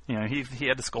 He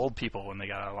had to scold people when they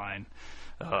got out of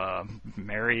line.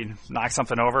 Mary knocked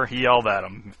something over, he yelled at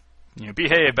them.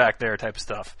 behave back there type of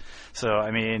stuff. So,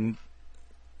 I mean,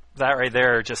 that right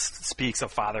there just speaks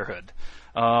of fatherhood.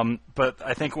 But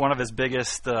I think one of his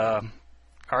biggest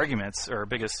arguments, or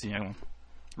biggest,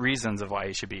 reasons of why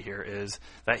he should be here is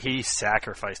that he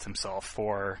sacrificed himself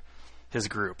for his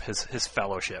group, his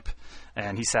fellowship,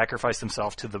 and he sacrificed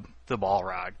himself to the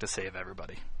Balrog to save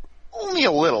everybody. Only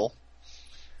a little.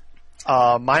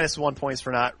 -1 points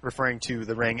for not referring to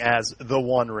the ring as the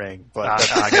One Ring. But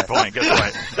good point.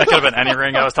 That could have been any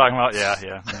ring I was talking about.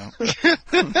 Yeah. No.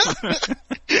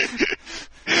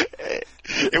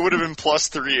 It would have been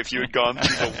 +3 if you had gone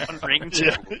through the One Ring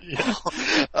too. Yeah.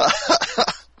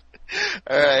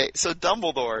 All right, so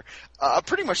Dumbledore,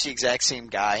 pretty much the exact same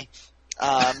guy.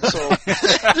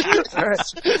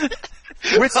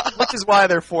 Which is why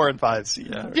they're 4 and 5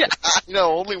 seed. Yeah,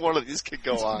 only one of these could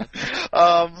go on.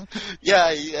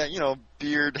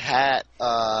 Beard, hat,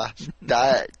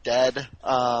 dead.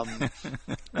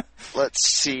 Let's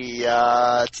see,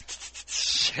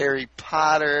 Harry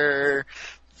Potter,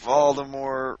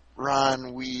 Voldemort,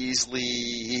 Ron Weasley.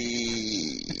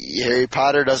 Harry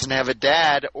Potter doesn't have a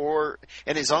dad,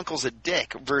 and his uncle's a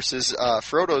dick, versus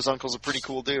Frodo's uncle's a pretty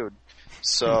cool dude.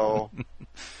 So,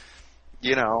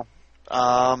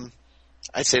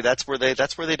 I'd say that's where they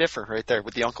differ right there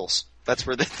with the uncles. That's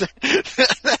where the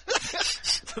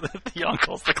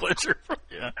uncle's the clincher.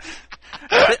 Yeah.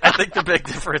 I think the big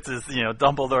difference is,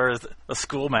 Dumbledore is a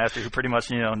schoolmaster who pretty much,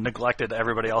 neglected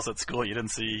everybody else at school. You didn't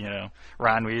see,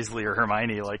 Ron Weasley or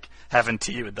Hermione, having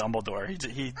tea with Dumbledore.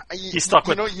 He stuck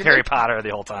with Harry Potter the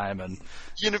whole time. And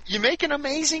you make an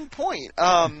amazing point.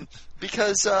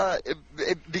 Because he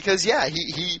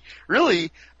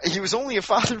was only a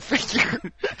father figure.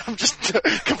 I'm just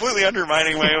completely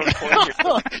undermining my own point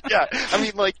here. Yeah, I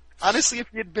mean, honestly, if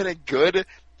he had been a good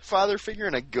father figure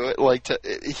and a good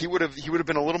he would have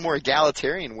been a little more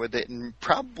egalitarian with it, and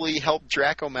probably helped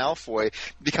Draco Malfoy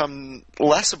become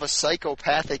less of a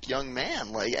psychopathic young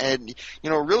man.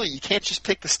 Really, you can't just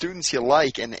pick the students you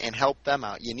like and help them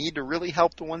out. You need to really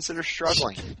help the ones that are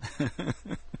struggling.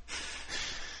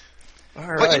 All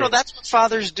right. But that's what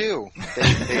fathers do.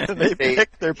 They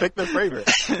pick their favorite.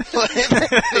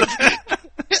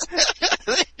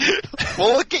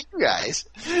 Well, look at you guys.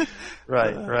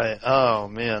 Right. Oh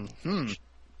man.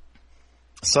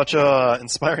 Such a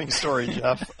inspiring story,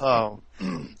 Jeff.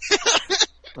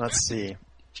 Let's see.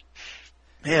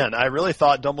 Man, I really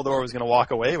thought Dumbledore was going to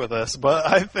walk away with this, but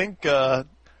I think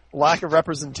lack of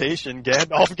representation,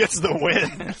 Gandalf gets the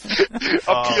win.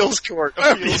 Appeals court.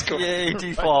 Yay,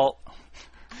 default.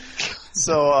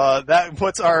 So that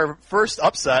puts our first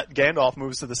upset. Gandalf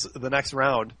moves to the next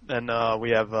round, and we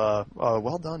have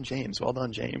well done, James.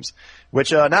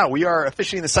 Which now we are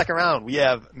officially in the second round. We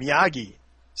have Miyagi,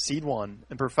 seed 1,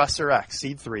 and Professor X,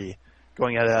 seed 3,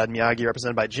 going at Miyagi,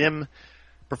 represented by Jim.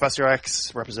 Professor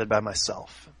X, represented by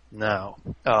myself. Now,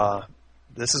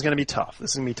 this is going to be tough.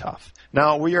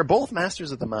 Now, we are both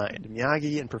masters of the mind,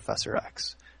 Miyagi and Professor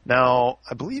X. Now,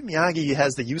 I believe Miyagi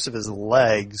has the use of his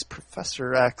legs.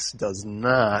 Professor X does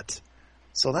not.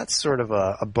 So that's sort of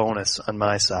a bonus on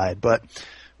my side. But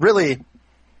really,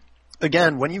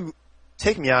 again, when you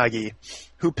take Miyagi,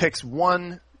 who picks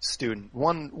one student,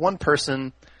 one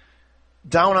person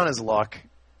down on his luck,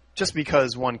 just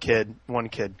because one kid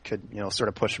could, sort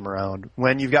of push him around.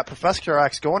 When you've got Professor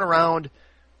X going around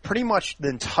pretty much the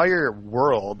entire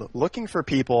world looking for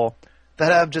people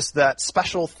that have just that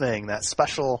special thing, that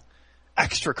special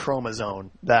extra chromosome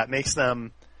that makes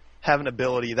them have an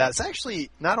ability that's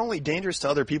actually not only dangerous to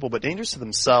other people, but dangerous to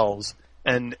themselves,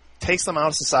 and takes them out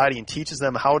of society and teaches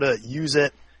them how to use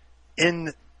it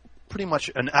in pretty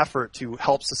much an effort to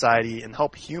help society and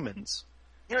help humans.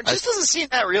 It just doesn't seem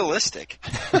that realistic.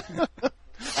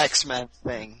 X-Men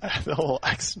thing. The whole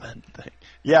X-Men thing.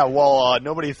 Yeah, well,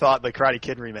 nobody thought the Karate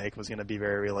Kid remake was going to be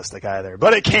very realistic either,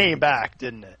 but it came back,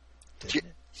 didn't it?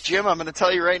 Jim, I'm going to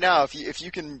tell you right now, if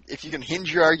you can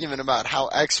hinge your argument about how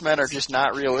X-Men are just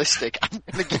not realistic, I'm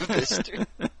going to give this to.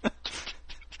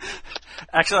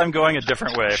 Actually, I'm going a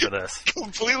different way for this.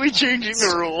 Completely changing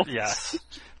the rule. Yes.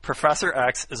 Professor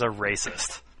X is a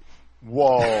racist.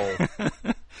 Whoa.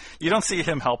 You don't see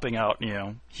him helping out,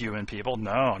 human people.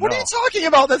 No. What are you talking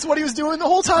about? That's what he was doing the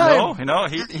whole time. No,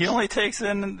 he only takes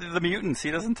in the mutants.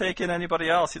 He doesn't take in anybody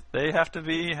else. They have to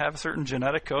have a certain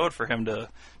genetic code for him to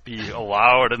be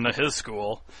allowed in his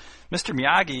school. Mr.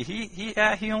 Miyagi,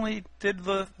 he only did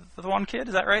the one kid.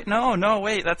 Is that right? No,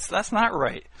 wait, that's not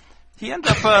right. He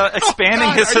ended up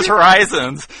expanding his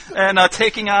horizons and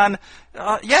taking on.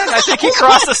 I think he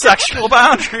crossed a sexual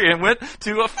boundary and went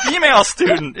to a female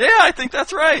student. Yeah, I think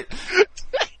that's right.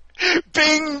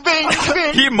 Bing, bing,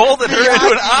 bing. He molded her into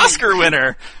an Oscar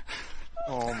winner.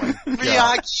 Oh my god.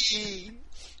 Miyagi!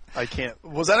 I can't.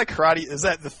 Was that a karate? Is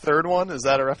that the third one? Is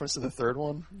that a reference to the third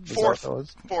one? Is Fourth. that what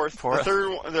that was? Fourth. The third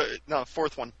one.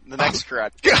 Fourth one. The next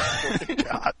karate.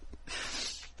 God.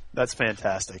 That's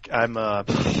fantastic. I'm,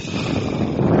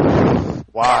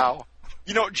 Wow.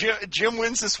 You know, Jim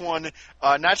wins this one,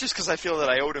 not just because I feel that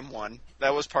I owed him one.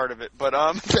 That was part of it. But,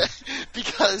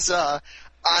 because,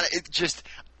 it just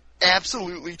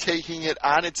absolutely taking it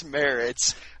on its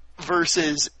merits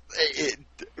versus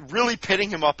really pitting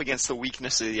him up against the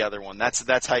weakness of the other one.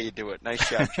 That's how you do it. Nice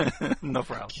job, Jim. No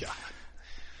problem. yeah.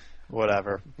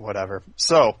 Whatever.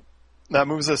 So, that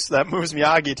moves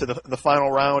Miyagi to the final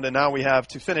round, and now we have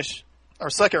to finish our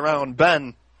second round,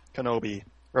 Ben Kenobi,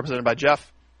 represented by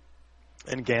Jeff,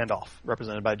 and Gandalf,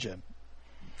 represented by Jim.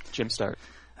 Jim, start.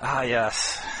 Ah,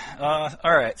 yes. All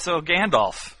right, so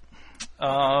Gandalf.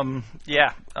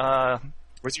 Yeah.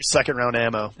 What's your second round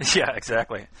ammo? Yeah,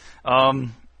 exactly.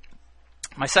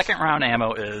 My second round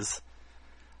ammo is...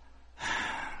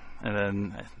 And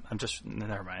then I'm just...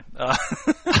 Never mind.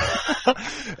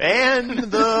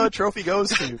 And the trophy goes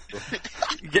to...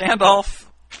 Gandalf.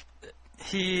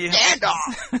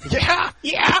 Gandalf!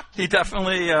 Yeah! He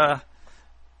definitely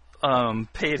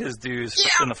paid his dues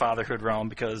in the fatherhood realm,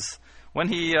 because when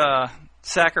he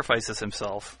sacrifices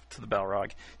himself to the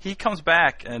Balrog, he comes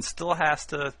back and still has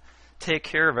to take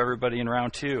care of everybody in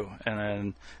round 2. And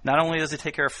then not only does he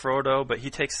take care of Frodo, but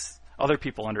he takes other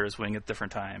people under his wing at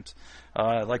different times.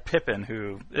 Like Pippin,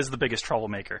 who is the biggest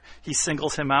troublemaker. He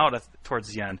singles him out towards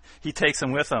the end. He takes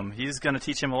him with him. He's going to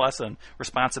teach him a lesson.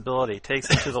 Responsibility. Takes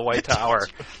him to the White Tower.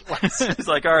 He's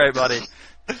like, all right, buddy,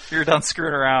 you're done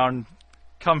screwing around.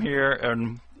 Come here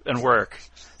and work.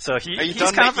 So Are you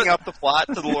done making up the plot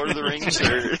to the Lord of the Rings?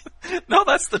 Or? No,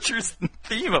 that's the true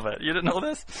theme of it. You didn't know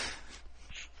this?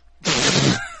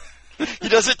 He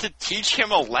does it to teach him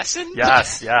a lesson?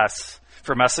 Yes.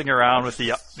 For messing around with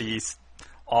the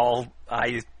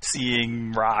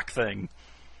all-eye-seeing rock thing.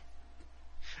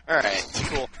 All right,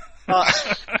 cool.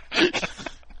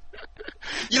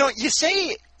 You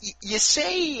say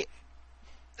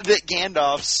that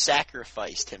Gandalf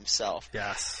sacrificed himself.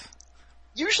 Yes.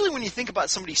 Usually when you think about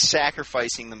somebody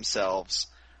sacrificing themselves,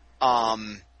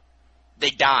 they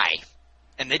die.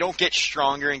 And they don't get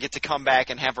stronger and get to come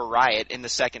back and have a riot in the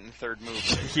second and third movie.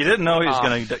 He didn't know he was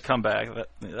going to come back. But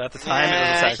at the time, it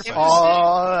was a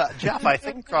sacrifice. Jeff, I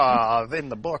think in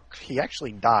the book he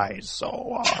actually dies,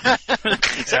 so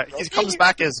he comes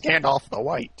back as Gandalf the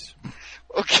White.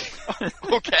 Okay.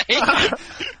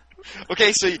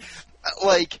 Okay, so,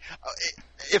 like,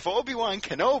 if Obi-Wan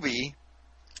Kenobi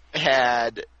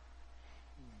had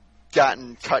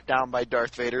gotten cut down by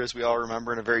Darth Vader, as we all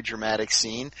remember, in a very dramatic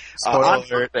scene. On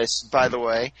purpose, by the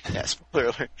way. Yeah,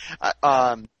 spoiler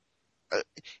alert.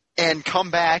 And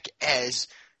come back as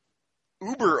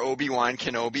Uber Obi-Wan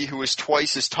Kenobi, who was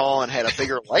twice as tall and had a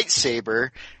bigger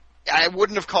lightsaber, I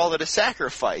wouldn't have called it a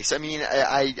sacrifice. I mean,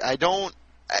 I don't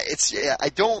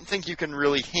think you can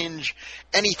really hinge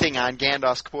anything on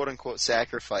Gandalf's quote-unquote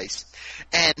sacrifice.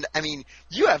 And, I mean,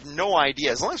 you have no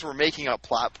idea, as long as we're making up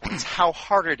plot points, how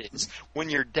hard it is when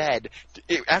you're dead,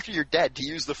 after you're dead, to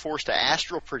use the Force to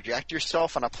astral project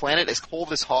yourself on a planet as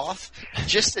cold as Hoth,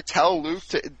 just to tell Luke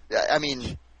to, I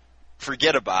mean,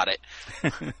 forget about it.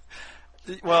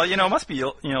 Well, it must be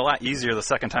a lot easier the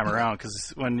second time around,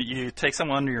 because when you take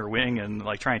someone under your wing and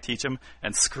like try and teach them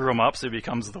and screw them up so he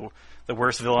becomes the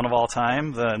worst villain of all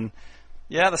time, then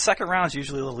the second round is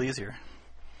usually a little easier.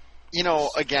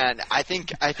 Again, I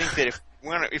think that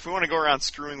if we want to go around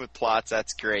screwing with plots,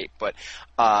 that's great. But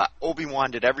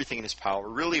Obi-Wan did everything in his power.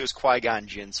 Really, it was Qui-Gon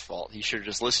Jinn's fault. He should have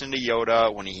just listened to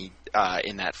Yoda when he,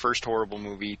 in that first horrible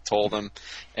movie, told him.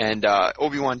 And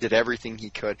Obi-Wan did everything he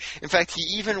could. In fact,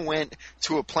 he even went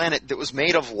to a planet that was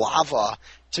made of lava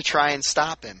to try and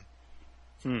stop him.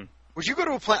 Would you go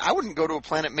to a planet? I wouldn't go to a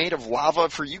planet made of lava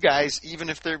for you guys, even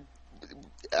if they're...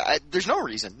 there's no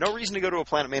reason. No reason to go to a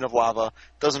planet made of lava.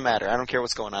 Doesn't matter. I don't care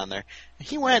what's going on there.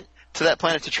 He went to that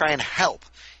planet to try and help.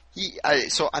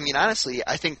 Honestly,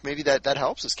 I think maybe that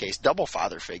helps his case. Double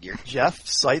father figure. Jeff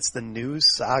cites the new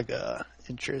saga.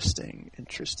 Interesting.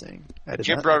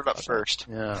 Jim brought it up first.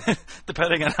 Yeah.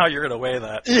 Depending on how you're going to weigh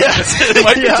that. Yeah. It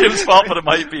might be Jim's fault, but it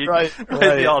might be, right.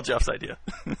 be all Jeff's idea.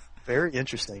 Very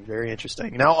interesting.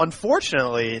 Now,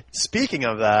 unfortunately, speaking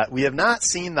of that, we have not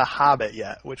seen The Hobbit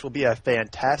yet, which will be a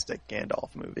fantastic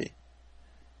Gandalf movie.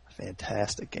 I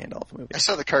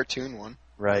saw the cartoon one.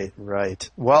 Right.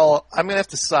 Well, I'm going to have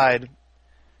to side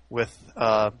with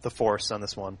the Force on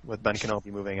this one, with Ben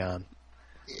Kenobi moving on.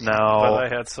 Now, but I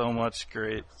had so much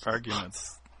great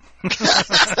arguments.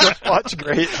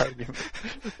 Great argument.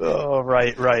 Oh,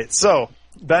 right. So,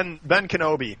 Ben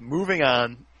Kenobi. Moving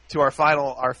on to our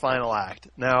final act.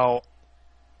 Now,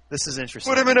 this is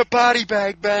interesting. Put him in a body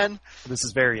bag, Ben. This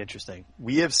is very interesting.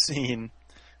 We have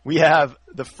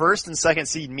the first and second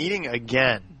seed meeting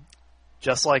again,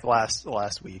 just like last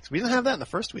week's. We didn't have that in the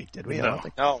first week, did we? No. I don't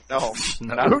think. No. No.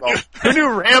 Not at all. Who knew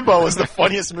Rambo was the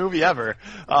funniest movie ever?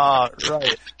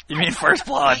 Right. You mean First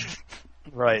Blood?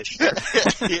 Right.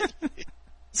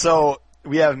 So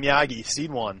we have Miyagi, seed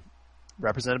 1,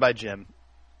 represented by Jim,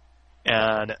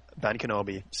 and Ben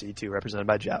Kenobi, seed 2, represented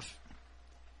by Jeff.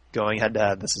 Going head to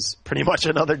head. This is pretty much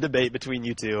another debate between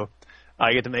you two.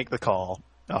 I get to make the call.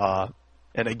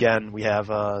 And again, we have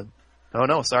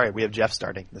we have Jeff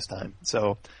starting this time.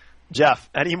 So, Jeff,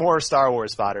 any more Star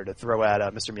Wars fodder to throw at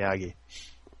Mr. Miyagi?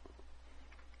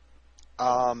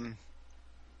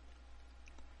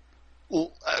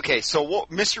 Okay, so what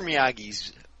Mr.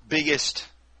 Miyagi's biggest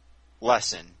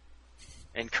lesson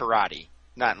in karate,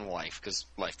 not in life, because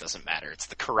life doesn't matter. It's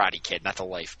the Karate Kid, not the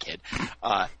Life Kid.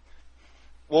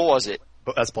 What was it?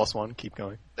 That's +1. Keep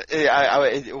going.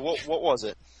 What was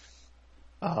it?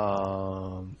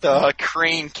 The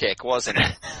crane kick, wasn't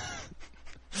it?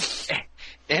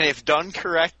 And if done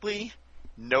correctly,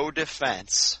 no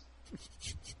defense.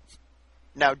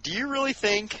 Now, do you really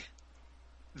think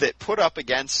that put up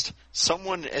against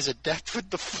someone as adept with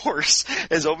the Force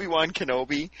as Obi-Wan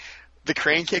Kenobi, the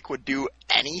crane kick would do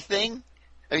anything?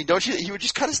 I mean, don't you? He would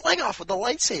just cut his leg off with the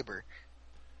lightsaber.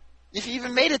 If he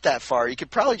even made it that far, you could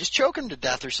probably just choke him to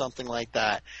death or something like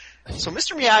that. So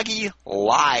Mr. Miyagi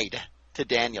lied to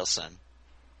Danielson.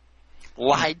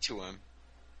 Lied to him.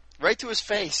 Right to his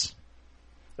face.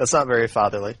 That's not very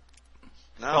fatherly.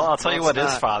 No, Well, I'll tell you what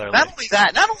is fatherly. Not only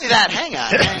that, hang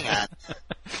on.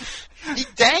 He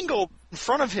dangled in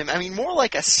front of him, I mean, more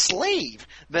like a slave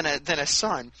than a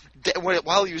son.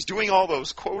 While he was doing all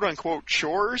those quote-unquote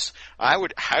chores, I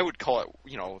would call it,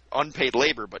 unpaid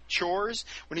labor, but chores,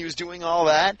 when he was doing all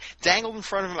that, dangled in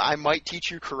front of him, I might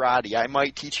teach you karate.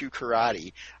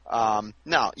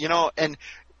 And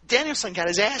Danielson got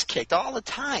his ass kicked all the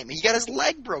time. He got his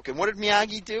leg broken. What did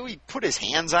Miyagi do? He put his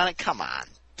hands on it. Come on.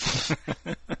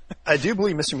 I do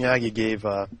believe Mr. Miyagi gave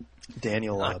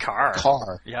Daniel a car.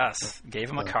 car. Yes, gave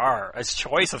him a car. His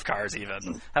choice of cars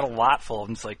even. Had a lot full of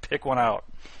them. Just like, pick one out.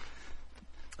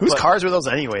 Whose cars were those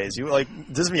anyways?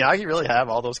 Does Miyagi really have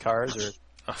all those cars? Or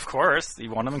Of course, he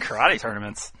won them in karate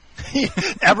tournaments.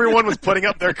 everyone was putting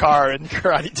up their car in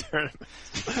karate tournaments.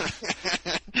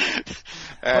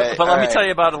 But let me tell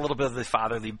you about a little bit of the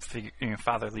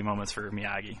fatherly moments for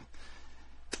Miyagi.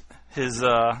 His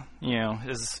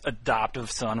his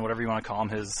adoptive son, whatever you want to call him,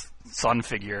 his son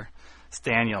figure,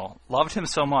 Daniel, loved him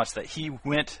so much that he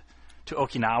went to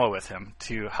Okinawa with him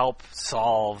to help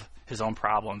solve his own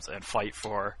problems and fight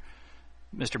for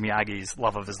Mr. Miyagi's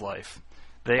love of his life.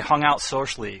 They hung out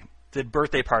socially, did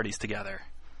birthday parties together.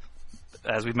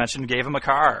 As we mentioned, gave him a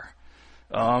car.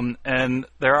 And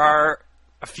there are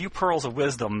a few pearls of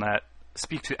wisdom that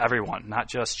speak to everyone, not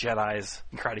just Jedis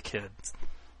and Karate Kids,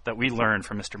 that we learned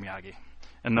from Mr. Miyagi.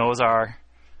 And those are,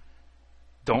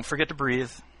 don't forget to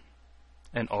breathe,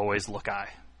 and always look eye.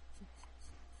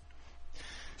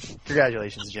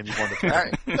 Congratulations, Jim. You won the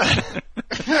tournament.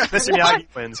 Mr.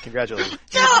 Miyagi wins. Congratulations.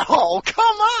 No,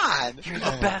 come on. You're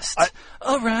the best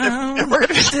around. We're going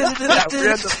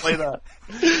to play that.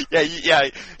 Yeah,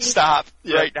 stop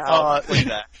right now. Play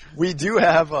that. We do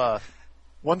have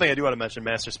one thing I do want to mention.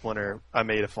 Master Splinter, I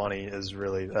made a funny, is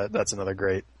really that's another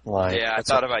great line. Yeah, I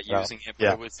thought about using it,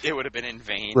 but it would have been in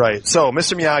vain. Right. So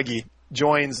Mr. Miyagi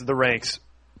joins the ranks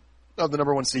of the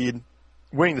number 1 seed,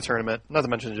 winning the tournament. Not to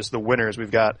mention just the winners. We've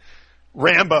got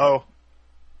Rambo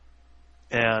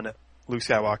and Luke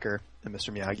Skywalker and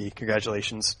Mr. Miyagi.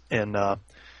 Congratulations. And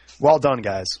well done,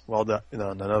 guys. Well done.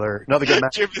 Another good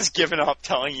match. Jim is giving up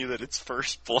telling you that it's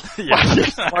First Blood.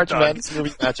 March Madness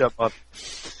movie matchup up.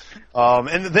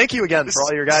 And thank you again for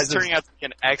all your guys. This is turning out to be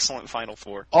an excellent Final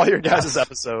Four. All your guys'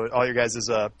 episode, all your guys'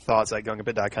 thoughts at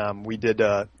gungabit.com. We did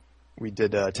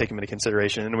take them into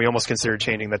consideration, and we almost considered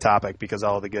changing the topic because of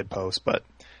all the good posts. But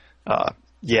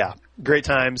great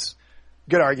times,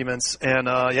 good arguments, and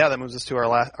that moves us to our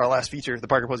last feature, the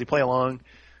Parker Posey Play Along,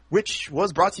 which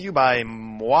was brought to you by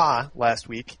moi last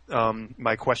week.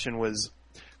 My question was,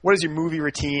 what is your movie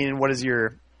routine? What is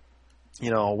your,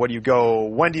 what do you go?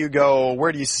 When do you go?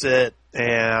 Where do you sit?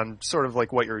 And sort of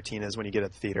like what your routine is when you get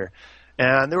at the theater.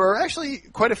 And there were actually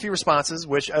quite a few responses,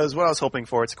 which is what I was hoping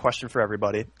for. It's a question for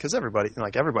everybody, because everybody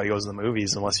goes to the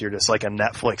movies unless you're just like a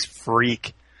Netflix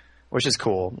freak, which is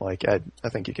cool. Like I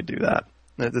think you could do that.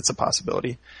 It's a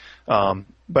possibility.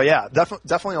 But yeah,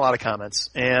 definitely a lot of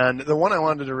comments. And the one I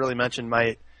wanted to really mention,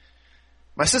 my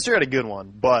sister had a good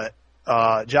one, but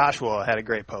Joshua had a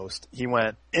great post. He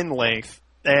went in length,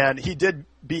 and he did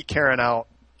beat Karen out,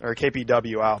 or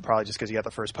KPW out, probably just because he got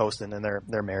the first post in, and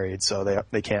they're married, so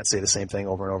they can't say the same thing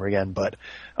over and over again. But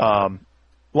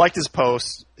liked his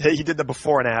post. He did the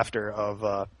before and after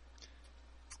of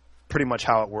pretty much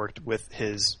how it worked with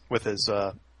his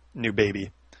new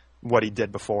baby, what he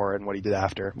did before and what he did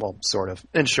after. Well, sort of.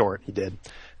 In short, he did.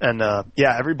 And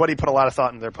everybody put a lot of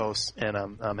thought into their posts, and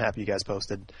I'm happy you guys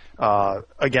posted.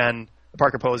 Again,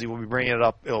 Parker Posey will be bringing it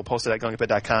up. It'll post it at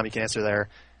gungapit.com. You can answer there,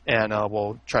 and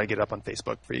we'll try to get it up on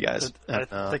Facebook for you guys.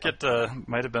 I think it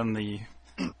might have been the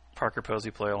Parker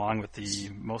Posey play along with the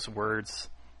most words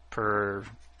per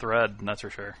thread, and that's for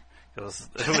sure. It was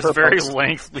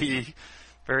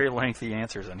very lengthy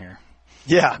answers in here.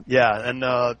 Yeah,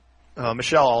 and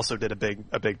Michelle also did a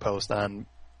big post on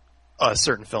a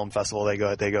certain film festival they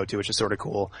go to, which is sort of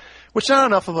cool, which not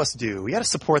enough of us do. We got to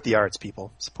support the arts,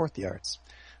 people. Support the arts.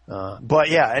 But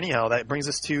yeah, anyhow, that brings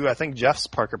us to, I think, Jeff's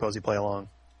Parker Posey play along.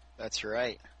 That's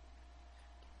right.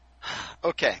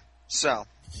 Okay, so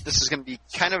this is going to be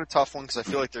kind of a tough one because I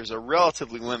feel like there's a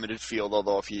relatively limited field,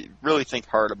 although if you really think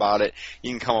hard about it,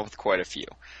 you can come up with quite a few.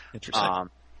 Interesting.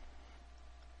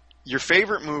 Your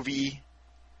favorite movie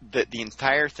that the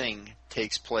entire thing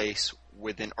takes place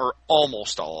within, or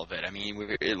almost all of it. I mean,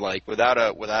 without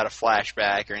a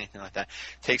flashback or anything like that,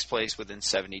 takes place within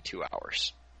 72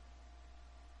 hours.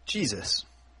 Jesus.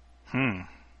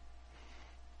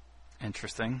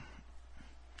 Interesting.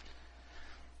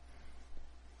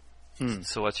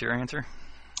 So what's your answer?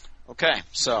 Okay,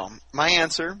 so my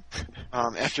answer,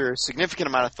 after a significant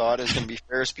amount of thought, is going to be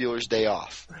Ferris Bueller's Day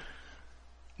Off.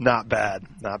 Not bad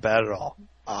at all.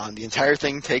 The entire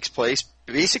thing takes place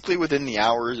basically within the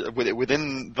hours,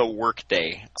 within the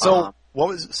workday. So,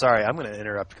 sorry, I'm going to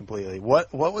interrupt completely.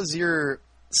 What was your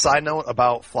side note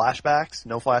about flashbacks?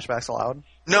 No flashbacks allowed?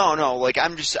 No,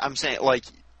 I'm saying, like,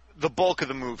 the bulk of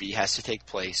the movie has to take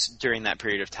place during that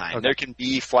period of time. Okay. There can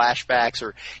be flashbacks,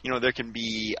 or, there can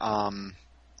be, I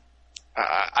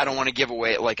don't want to give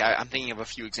away, I'm thinking of a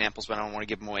few examples, but I don't want to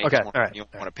give them away. Okay, all right. You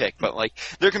want to pick, but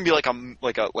there can be a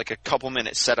couple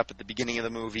minutes set up at the beginning of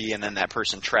the movie, and then that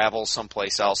person travels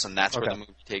someplace else, and that's where the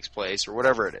movie takes place, or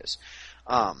whatever it is.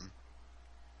 And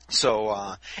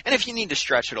if you need to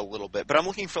stretch it a little bit, but I'm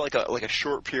looking for like a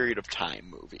short period of time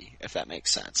movie, if that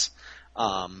makes sense.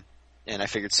 And I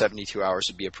figured 72 hours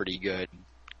would be a pretty good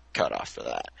cutoff for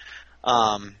that.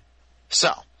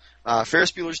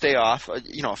 Ferris Bueller's Day Off, a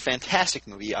fantastic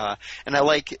movie, and I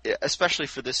like, especially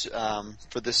for this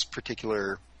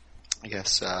particular, I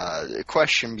guess,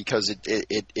 question, because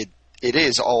it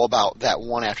is all about that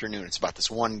one afternoon. It's about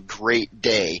this one great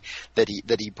day that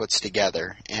he puts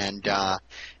together, and a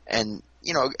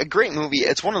great movie.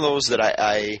 It's one of those that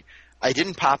I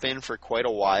didn't pop in for quite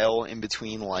a while in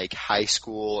between like high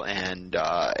school and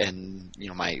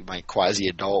my quasi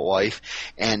adult life,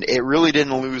 and it really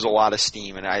didn't lose a lot of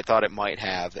steam, and I thought it might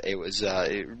have. It was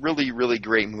a really, really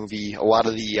great movie. A lot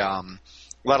of the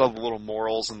little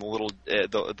morals and the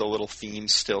little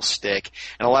themes still stick,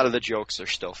 and a lot of the jokes are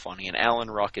still funny. And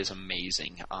Alan Ruck is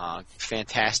amazing,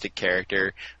 fantastic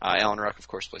character. Alan Ruck, of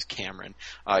course, plays Cameron.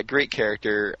 Great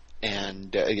character,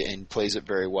 and plays it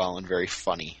very well and very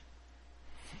funny.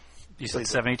 You said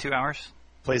 72 hours?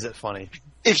 Plays it funny.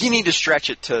 If you need to stretch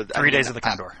it to 3 days of the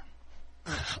Condor.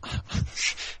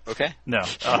 Okay. No.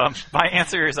 My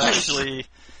answer is actually...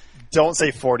 Don't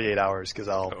say 48 hours, because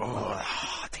I'll... Oh,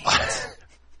 damn it.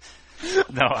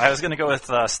 No, I was going to go with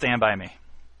Stand By Me.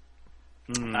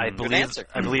 I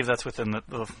believe that's within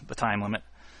the time limit.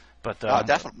 But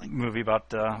definitely. Movie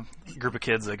about a group of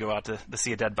kids that go out to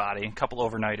see a dead body. A couple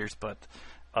overnighters, but...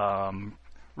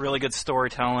 really good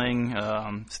storytelling,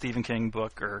 Stephen King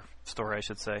book, or story, I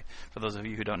should say, for those of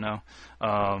you who don't know.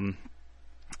 I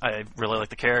really like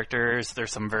the characters.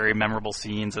 There's some very memorable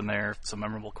scenes in there, some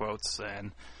memorable quotes,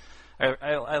 and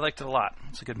I liked it a lot.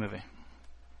 It's a good movie.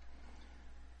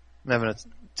 I'm having a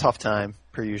tough time,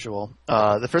 per usual.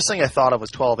 The first thing I thought of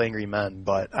was 12 Angry Men,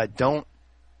 but I don't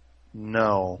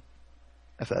know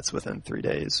if that's within 3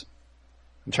 days.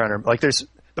 I'm trying to...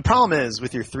 the problem is,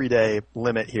 with your 3-day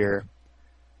limit here,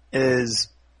 is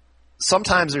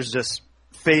sometimes there's just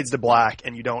fades to black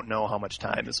and you don't know how much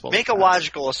time is supposed to pass. Make a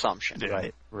logical assumption.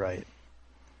 Right.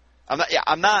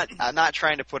 I'm not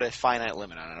trying to put a finite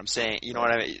limit on it. I'm saying, you know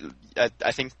what I mean?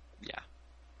 I think, yeah.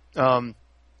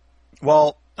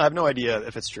 Well, I have no idea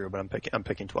if it's true, but I'm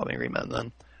picking 12 Angry Men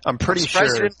then. I'm pretty sure.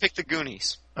 You didn't pick the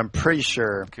Goonies. I'm pretty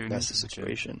sure Goonies that's the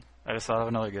situation. I just thought of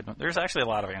another good one. There's actually a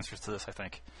lot of answers to this, I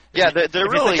think. Yeah, there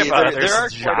are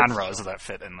genres that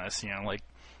fit in this, like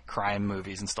crime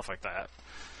movies and stuff like that.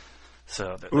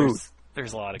 So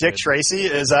There's a lot of Dick good. Tracy?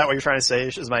 Is that what you're trying to say?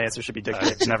 Is my answer should be Dick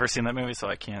Tracy? I've never seen that movie, so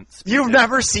I can't speak You've to it.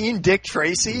 never seen Dick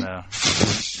Tracy? No.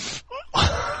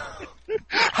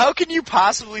 How can you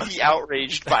possibly be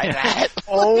outraged by that?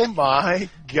 Oh my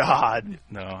god.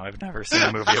 No, I've never seen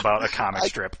a movie about a comic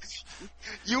strip.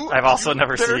 I've also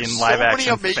never there are seen so live-action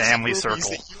many amazing Family movies Circle.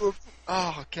 that you have-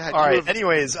 oh god. All you right. have-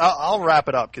 Anyways, I'll wrap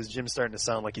it up because Jim's starting to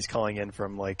sound like he's calling in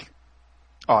from like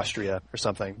Austria or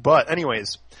something. But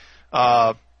anyways,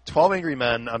 12 Angry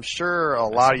Men. I'm sure a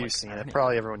lot of you've seen it.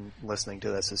 Probably everyone listening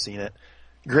to this has seen it.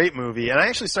 Great movie. And I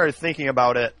actually started thinking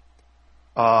about it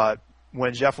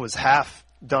when Jeff was half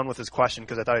done with his question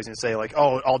because I thought he was going to say like,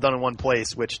 oh, all done in one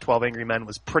place, which 12 Angry Men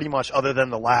was pretty much, other than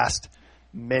the last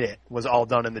minute, was all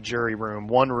done in the jury room,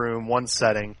 one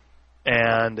setting,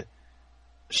 and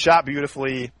shot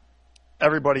beautifully.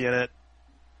 Everybody in it,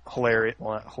 hilarious.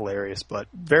 Well, not hilarious, but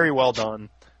very well done.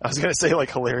 I was going to say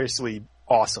like hilariously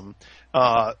awesome.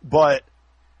 But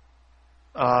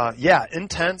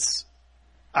intense.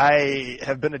 I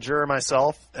have been a juror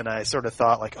myself, and I sort of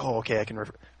thought like, oh, okay, I can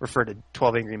refer to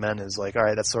 12 Angry Men as like, all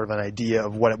right, that's sort of an idea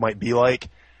of what it might be like.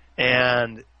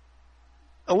 And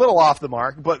a little off the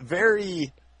mark, but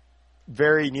very,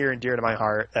 very near and dear to my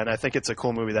heart. And I think it's a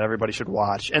cool movie that everybody should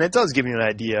watch. And it does give you an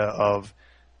idea of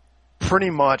pretty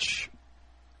much,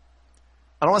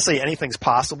 I don't want to say anything's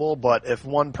possible, but if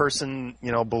one person,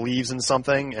 believes in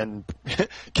something and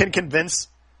can convince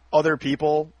other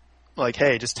people, like,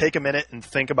 hey, just take a minute and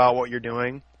think about what you're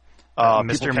doing.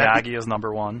 Mr. Miyagi is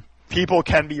number one. People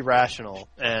can be rational,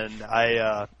 and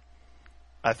I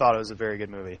thought it was a very good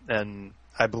movie, and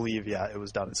I believe, it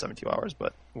was done in 72 hours,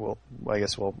 but I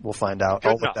guess we'll find out.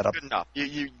 I'll look that up. Good enough.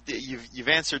 You've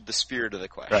answered the spirit of the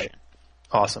question. Right.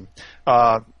 Awesome.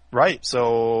 Right.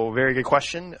 So very good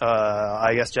question.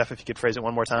 I guess Jeff, if you could phrase it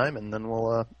one more time, and then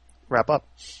we'll wrap up.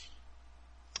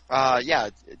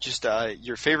 Just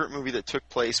your favorite movie that took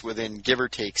place within give or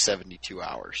take 72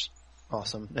 hours.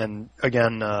 Awesome. And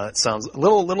again, it sounds a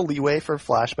little leeway for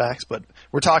flashbacks, but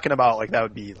we're talking about like that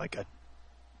would be like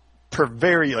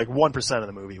very 1% of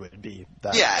the movie would be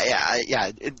that.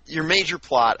 Yeah. Your major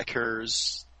plot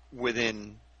occurs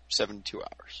within 72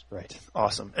 hours. Right.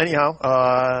 Awesome. Anyhow,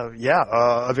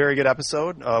 a very good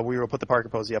episode. We will put the Parker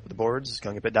Posey up at the boards,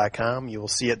 gungabit.com. You will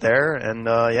see it there. And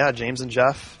James and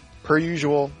Jeff, per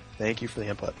usual, thank you for the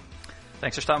input.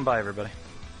 Thanks for stopping by, everybody.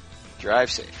 Drive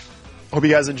safe. Hope you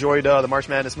guys enjoyed the March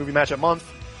Madness Movie Matchup Month,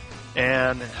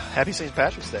 and happy St.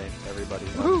 Patrick's Day, everybody.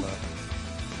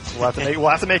 We'll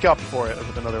have to make up for it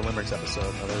with another Limericks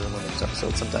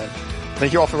episode sometime.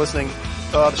 Thank you all for listening.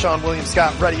 The Sean William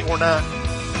Scott, ready or not,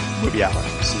 movie hour.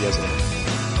 See you guys later.